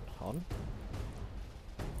Stan on.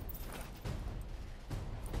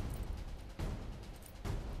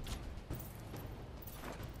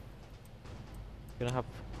 Gonna have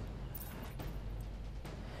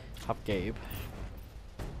Gabe.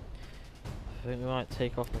 I think we might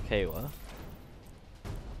take off Michaela.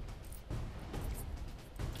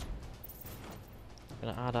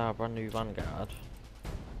 Gonna add our brand new Vanguard.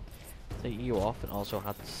 Take you off and also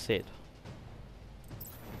add Sid.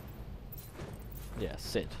 Yeah,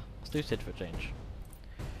 Sid. Let's do Sid for a change.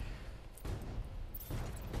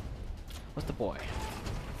 What's the boy?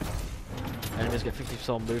 Enemies get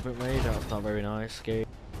 50% movement range. That's not very nice. Gabe.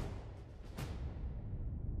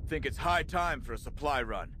 Think it's high time for a supply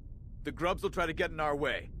run. The grubs will try to get in our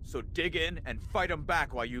way, so dig in and fight them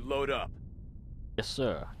back while you load up. Yes,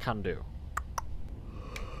 sir. Can do.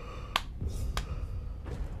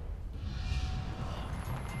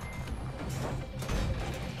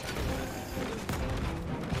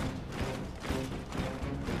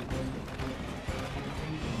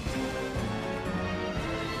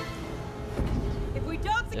 If we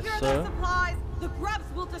don't secure Yes, their sir. supplies, the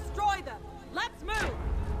grubs will destroy them. Let's move.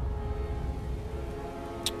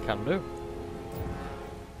 Can do.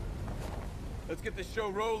 Let's get this show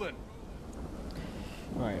rolling.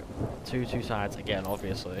 Right. Two sides again,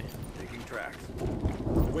 obviously. Taking tracks.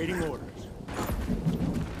 Waiting orders.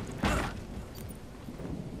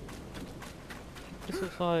 This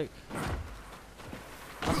looks like...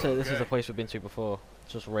 That's it, this is the place we've been to before.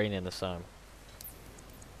 It's just raining this time.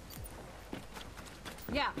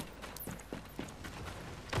 Yeah.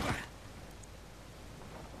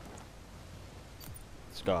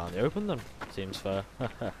 Let's go out in the open then. Seems fair.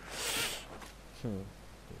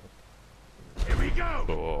 Here we go!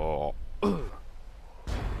 Oh.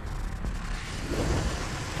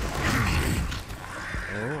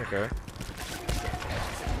 Oh, okay.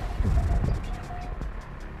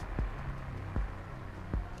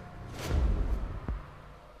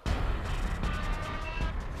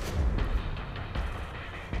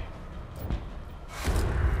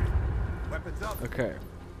 Heads up. Okay.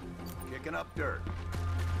 Kicking up dirt.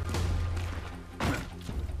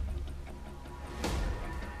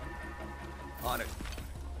 On it.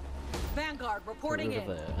 Vanguard reporting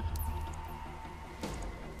Over in. there.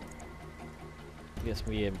 Gets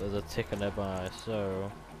me in, but there's a ticker nearby,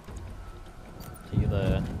 so see you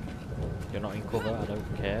there. You're not in cover, I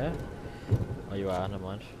don't care. Oh, you are, never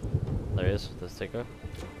mind. There is, there's ticker.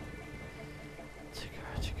 Ticker,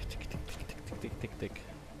 ticker, tick, tick, tick, tick, tick, tick, tick, tick.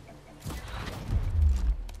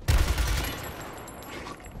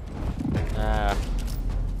 Ah.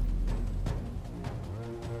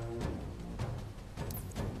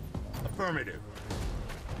 Affirmative.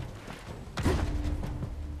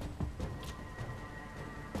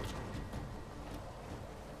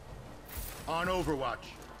 On Overwatch.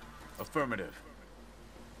 Affirmative.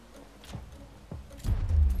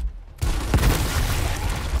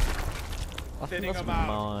 I think Thinning that's them out.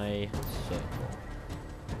 my circle.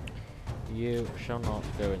 You shall not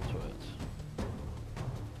go into it.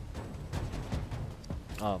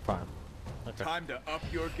 Oh, fine. Okay. Time to up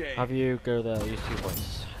your game. Have you go there, use 2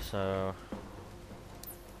 points. So.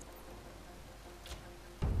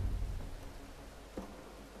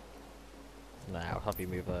 Now, have you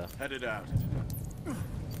move there. Headed out.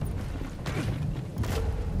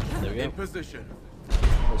 There we In go. position.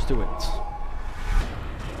 Let's do it.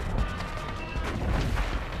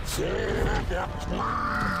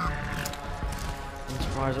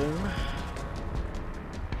 Unsurprising.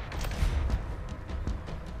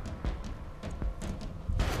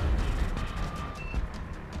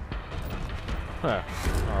 Huh.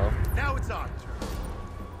 Oh. Now it's our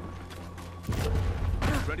turn.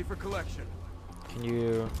 Ready for collection. Can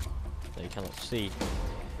you... No, you cannot see.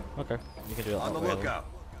 Okay, you can do it On that the way. lookout.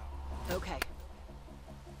 Okay.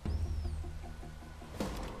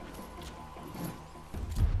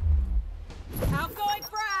 Outgoing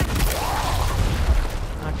frag.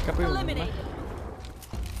 Ah, kaboom. Eliminated.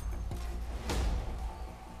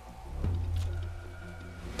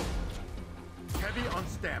 Heavy on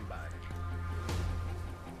standby.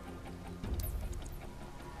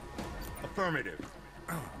 Affirmative.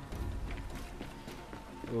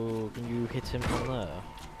 Oh, can you hit him from there?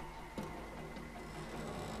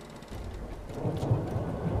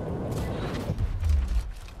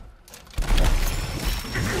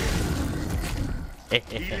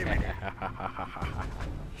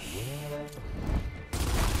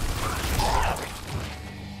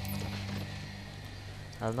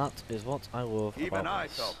 And that is what I love Even about I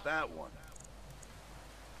this. felt that one.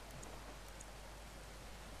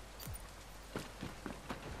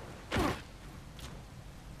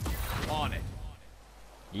 On it.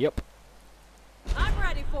 Yep. I'm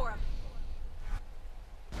ready for him.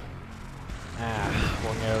 Ah,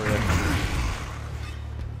 wrong area.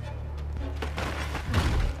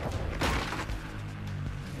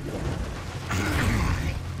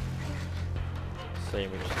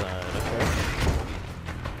 Same each side, okay.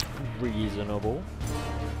 Reasonable.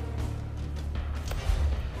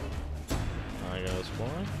 I goes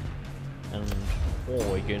fly. And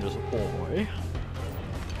boy going to boy.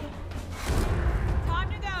 Time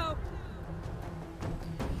to go.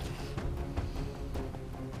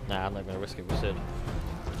 Nah, I'm not gonna risk it with Sid.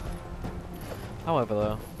 However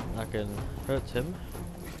though, I can hurt him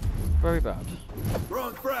very bad.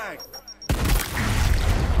 Wrong frag.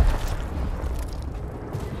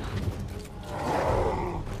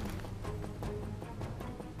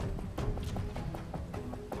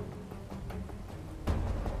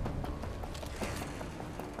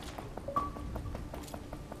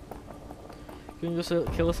 You can just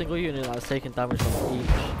kill a single unit that's taken damage from each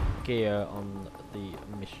gear on the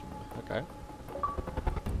mission. Okay.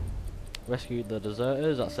 Rescue the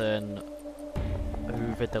deserters. That's an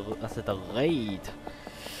that's a delayed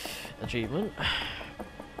achievement.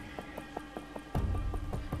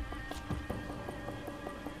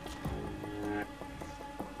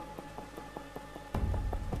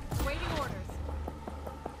 Waiting orders.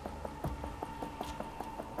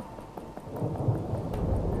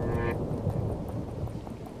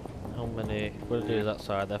 How many? We'll do that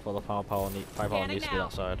side. Therefore, the firepower needs Scanning to be now.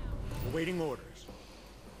 that side. Awaiting orders.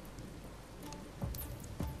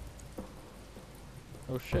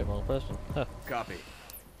 Oh shit! Wrong person. Huh. Copy.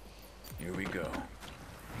 Here we go.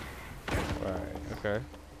 Right. Okay.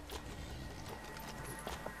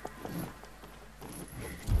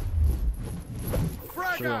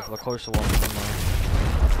 Frag Should have out. for the closer one. Somewhere.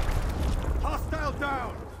 Hostile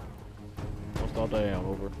down. What's that damn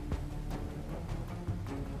over?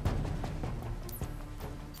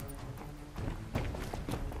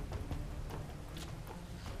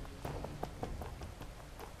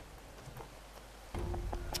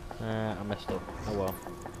 I missed messed up. Oh well.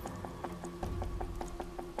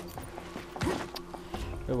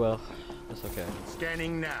 Oh well. That's okay.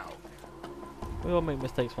 Scanning now. We all make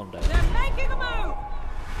mistakes one day. They're making a move!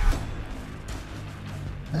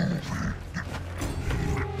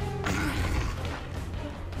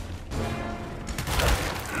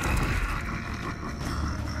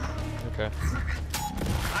 Okay.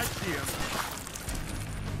 I see him.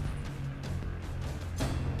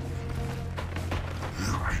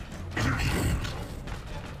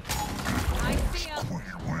 I see him!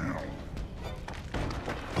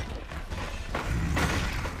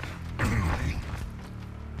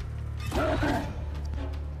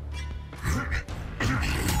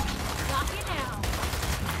 Got you now!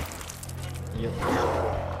 Yep.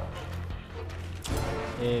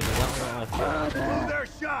 Exactly what I thought. Blow their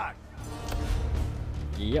shot.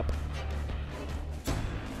 Yep.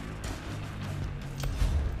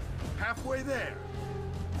 Halfway there.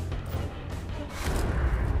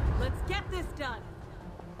 Let's get this done!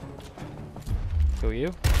 Kill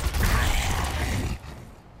you.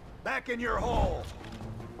 Back in your hole.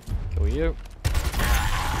 Kill you.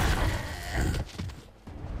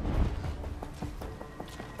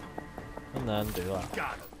 And then do that.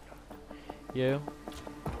 Got him. You.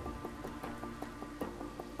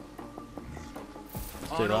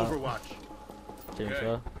 Let's do On that. Overwatch. Team Okay.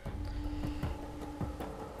 sir.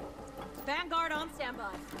 Vanguard on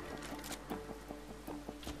standby.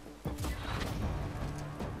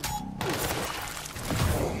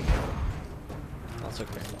 That's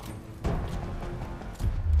okay.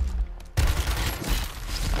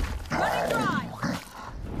 Running dry!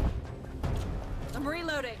 I'm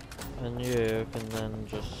reloading. And you can then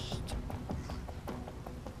just...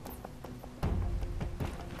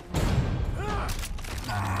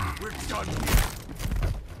 We're done.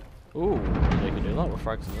 Ooh, they can do that with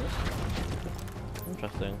frags in this.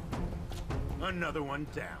 Interesting. Another one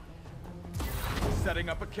down. Setting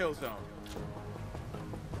up a kill zone.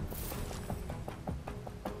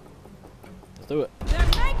 Let's do it. They're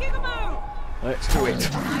making a move! Let's do it. I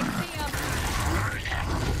see him!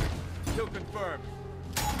 Kill confirmed.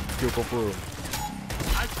 Kill confirmed.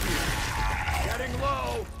 I see him. Getting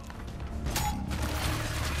low.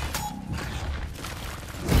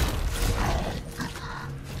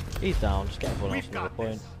 He's down, just get everyone else We've to the got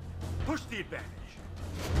point. this. Push the advantage.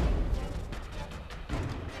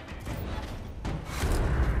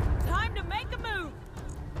 Time to make a move!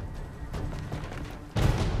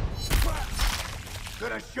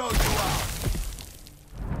 Could have showed you out.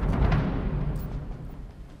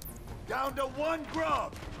 Down to one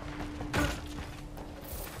grub.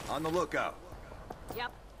 On the lookout.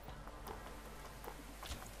 Yep.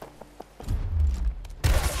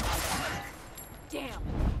 Damn.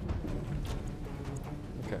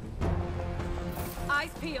 Okay. Eyes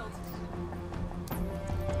peeled.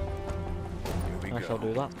 Here we I go. shall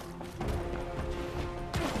do that.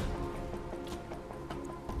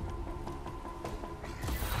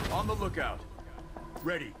 On the lookout.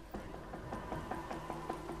 Ready.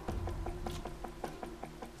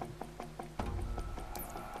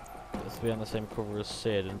 Let's be on the same cover as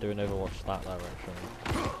Sid and do an Overwatch that direction.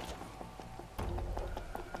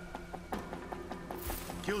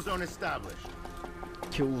 Kill zone established.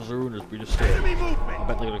 Kill zone has been established. Enemy I movement.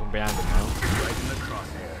 bet they're gonna come behind him now. Right in the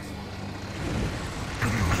crosshairs.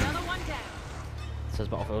 Another one down. It says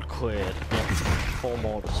battlefield cleared. Yep. 4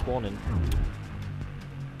 more to spawn in.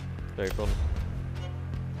 Very fun.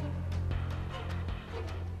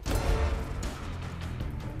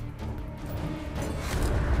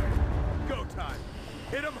 Go time.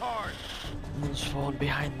 Hit him hard. And spawn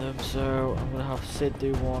behind them, so I'm gonna have Sid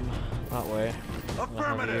do one that way. I'm gonna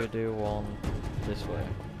have you Affirmative. do one this way.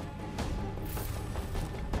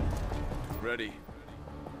 Ready.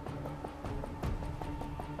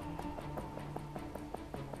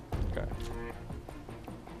 Okay.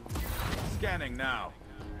 Scanning now.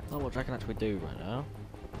 Not much I can actually do right now.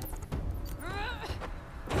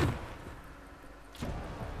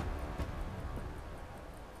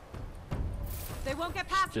 They won't get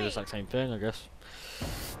past Do the me. exact same thing, I guess.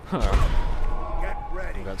 Get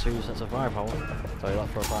ready. We've got 2 sets of firepower. Tell you that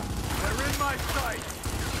for a fact. They're in my sight.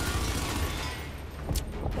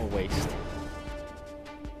 What a waste.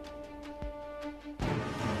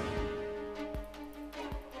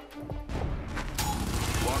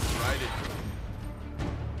 Walk right in.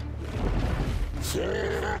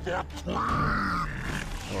 Alright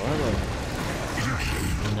then.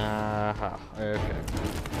 Nah. Okay.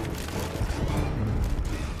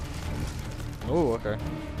 Oh, okay.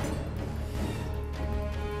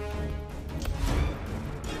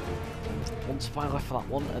 one supply left for that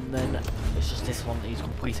one, and then it's just this one that he's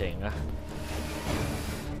completing.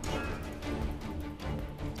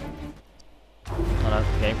 Oh no,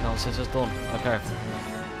 the game analysis is done. Okay.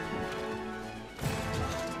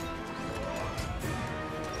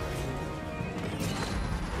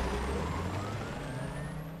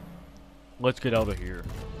 Let's get out of here.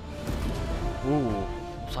 Ooh,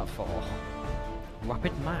 what's that for?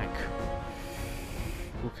 Rapid mag.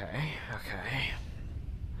 Okay, okay.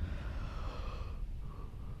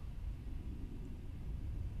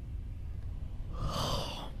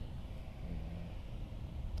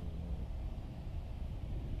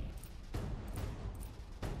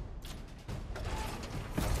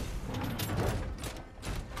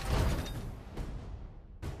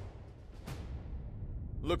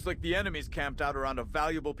 Looks like the enemy's camped out around a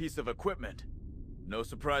valuable piece of equipment. No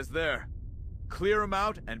surprise there. Clear them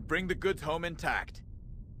out and bring the goods home intact.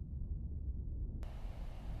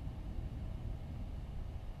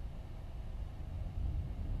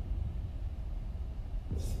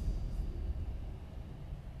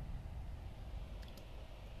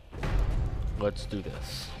 Let's do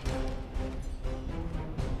this.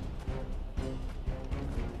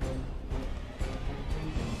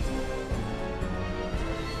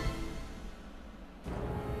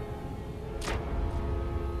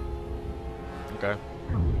 Okay.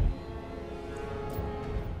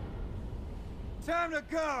 Time to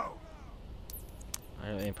go! I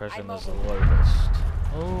have the impression there's a locust.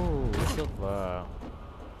 Oh, look at that.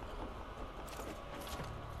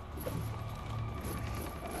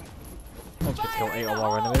 Once we kill 8 of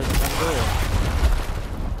our enemies, I'm good.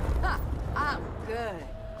 Ha! I'm good.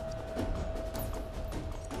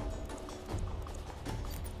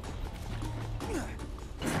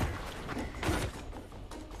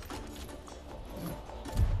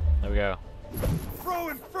 There we go.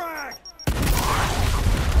 Throwing frag!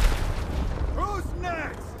 Who's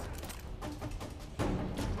next?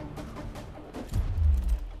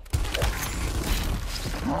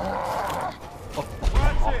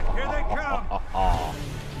 Watch it! Here they come!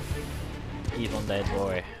 He's one dead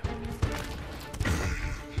boy.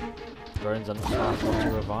 Burns and Smash want to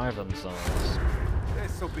revive themselves.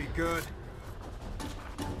 This'll be good.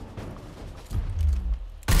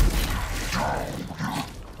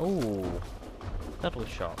 Ooh, deadly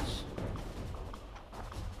shots.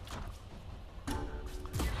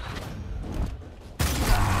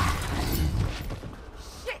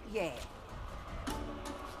 Shit, yeah.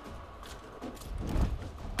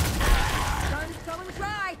 Sun's coming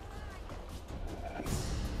dry.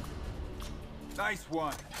 Nice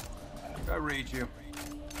one. I read you.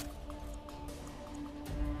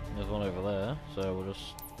 There's one over there, so we'll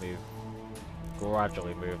just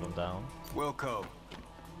gradually move them down. Wilco.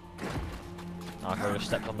 I could have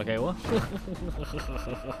stepped on Michaela. I'm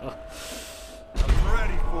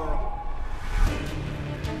ready for him.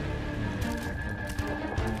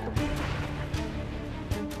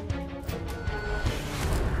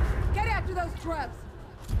 Get after those grubs.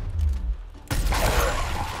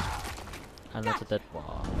 And that's a dead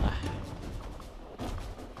one.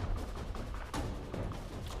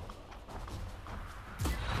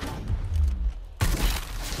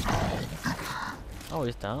 Oh,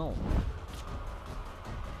 he's down.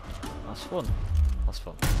 That's fun. That's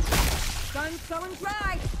fun. Sun's going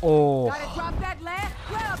dry. Oh. Gotta drop that last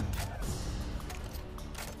grub.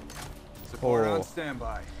 Support Oh. on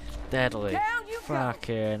standby. Deadly. Down you go.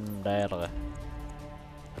 Fucking deadly.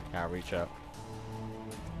 Can't reach out.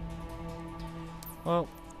 Well,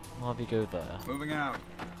 I'll have you go there. Moving out.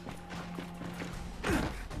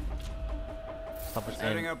 Establish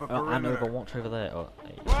Setting aim. up a Oh, and perimeter. Overwatch over there. Oh,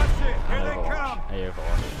 Watch it! Here and they Overwatch. come! Hey,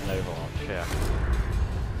 Overwatch. And Overwatch, yeah.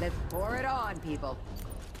 Let's pour it on, people.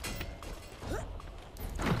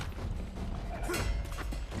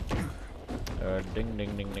 Ding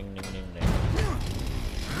ding ding ding ding ding ding.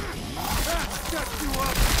 That shut you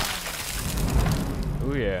up!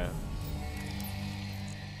 Oh yeah.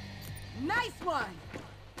 Nice one.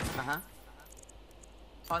 Uh-huh.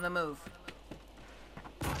 On the move.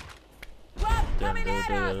 Grub Dun coming dun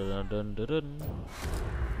at us. dun dun dun dun.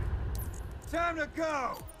 Time to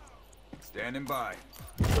go! Standing by.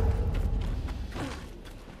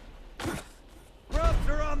 Grubs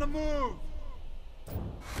are on the move!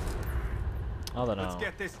 I don't know. Let's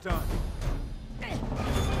get this done.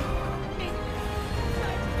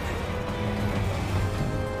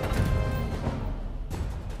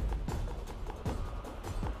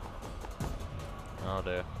 Oh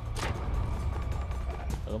dear.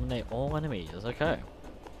 Eliminate all enemies. Okay.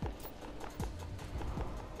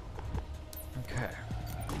 Okay.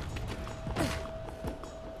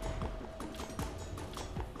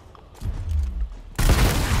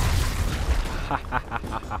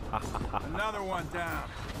 Another one down.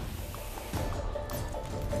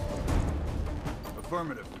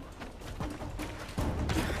 Affirmative.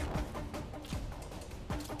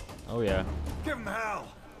 Oh yeah. Give him hell.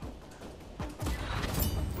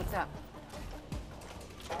 What's up?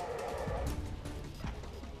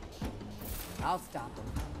 I'll stop him.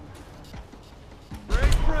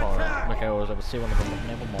 Brace for Alright, attack. okay, I was able to see one of them, but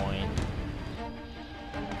never mind.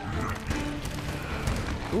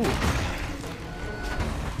 Ooh.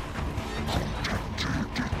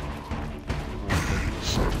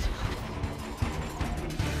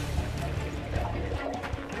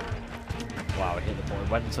 Wow, it hit the point.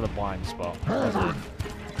 Went into the blind spot.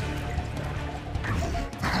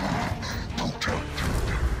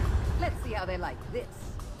 Let's see how they like this.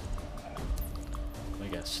 I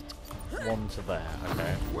guess one to there.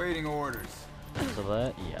 Okay. Waiting orders. To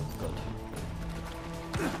there. Yeah, good.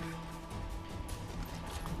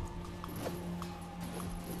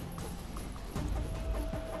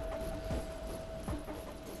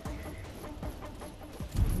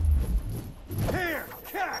 Here,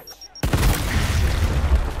 catch.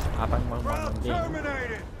 I bang one Route game.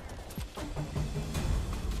 terminated.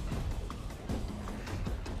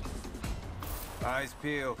 Eyes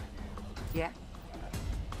peeled. Yeah?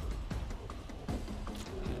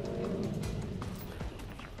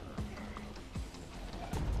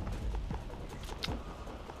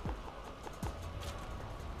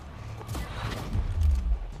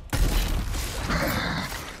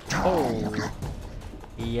 Oh.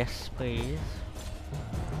 Yes, please.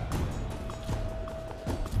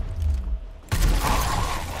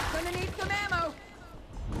 Gonna need some ammo!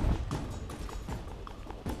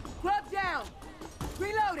 Club down!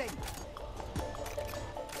 Reloading!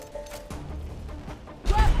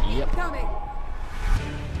 Club Yep. coming!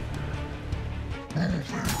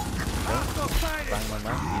 Hostile sighted. Bang one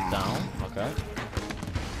man. He's down. Okay.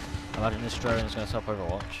 I imagine this drone is going to stop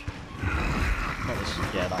Overwatch. Not this,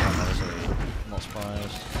 yeah, that one obviously. Not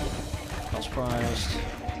surprised. Not surprised.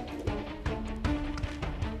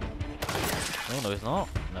 Oh no, he's not.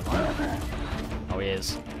 Never mind. Oh, he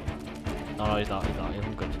is. No, he's not. He's not. He's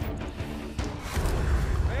good.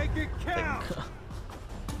 Make it count.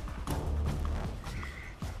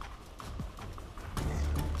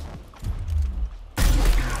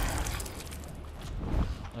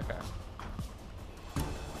 Okay.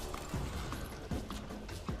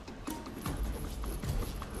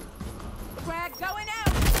 Frag going out!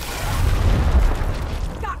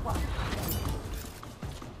 Got one!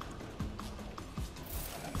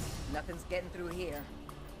 Nothing's getting through here.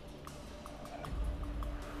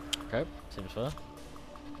 Okay. Seems fair.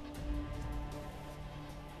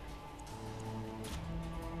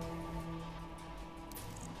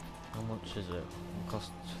 How much is it? It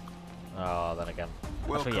costs. Oh, then again.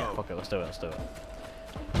 Actually, yeah, fuck it. Let's do it. Let's do it.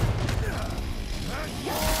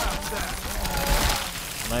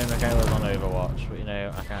 I know Michaela's on Overwatch, but you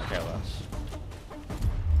know, I can't care less.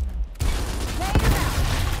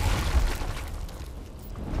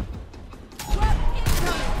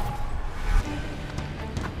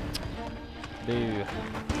 Boo.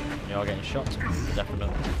 You're getting shot.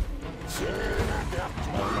 Definitely.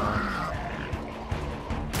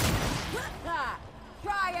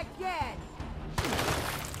 Try again!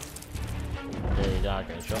 Yeah, you are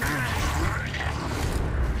getting shot.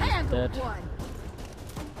 Handle Dead. one!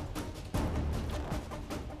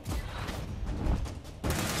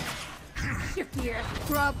 Shift here,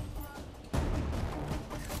 scrub!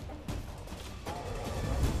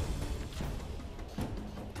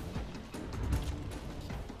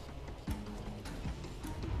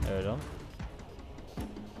 Hold on.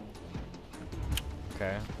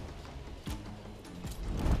 Okay.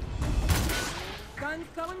 Gun's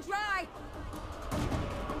going dry!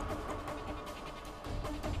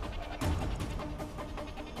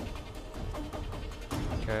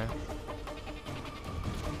 Okay.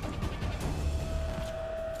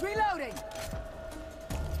 Reloading!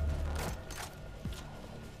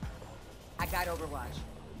 I got Overwatch.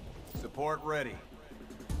 Support ready.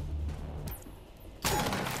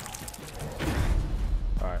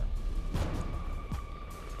 Alright.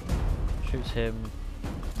 Shoots him.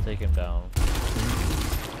 Take him down.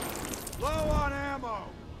 Low on ammo.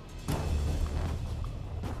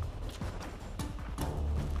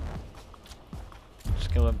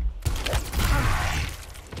 Just kill him.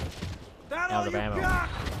 That Out all of you ammo. got?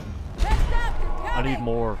 Heads up, you're I need coming!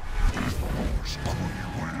 more.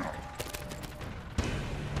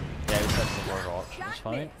 Yeah, we set the Overwatch. That's Got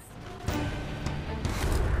fine. this.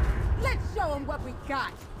 Let's show them what we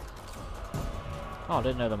got! Oh, I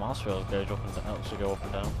didn't know the mouse wheels go up and down. To go up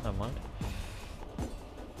and down. Never mind.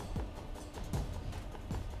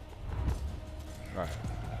 Right.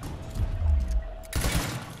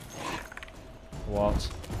 What?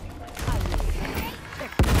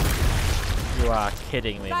 You are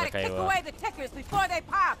kidding me, Gotta kick Michaela. away the tickers before they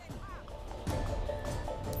pop!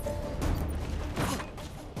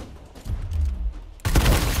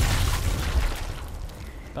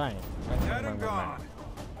 Bang. Dead and gone.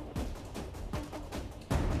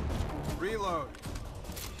 Reload.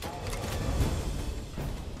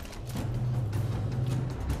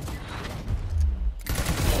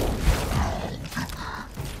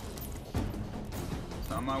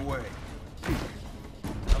 On my way. I'm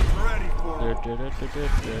ready for it.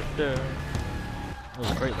 That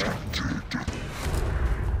was great though.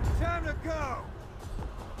 Time to go.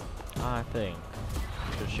 I think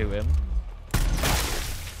we should shoot him.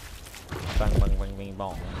 Bang bang bang bing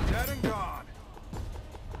bong. Dead and gone.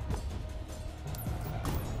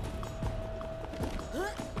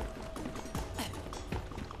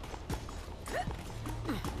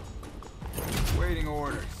 Waiting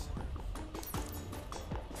orders.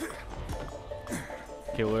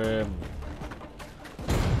 Kill him.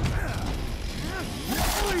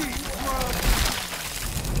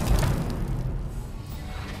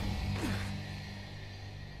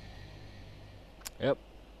 Yep.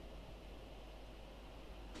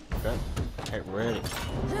 Okay. Get ready.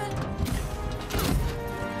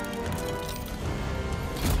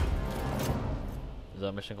 Is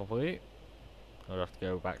that mission complete? I'll have to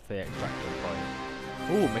go back to the extractor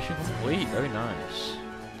point. Ooh, mission complete. Very nice.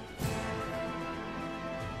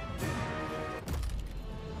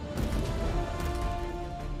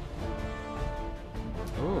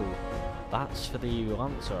 Ooh, that's for the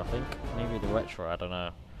Lancer, I think. Maybe the Retro, I don't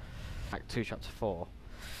know. Act 2, Chapter 4.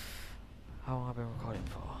 How long have I been recording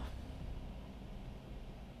for?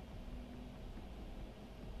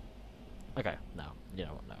 Okay, no. You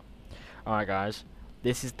know what, no. Alright guys,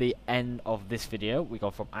 this is the end of this video. We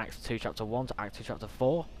go from Act 2, Chapter 1 to Act 2, Chapter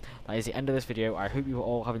 4. That is the end of this video. I hope you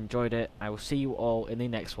all have enjoyed it. I will see you all in the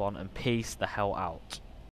next one, and peace the hell out.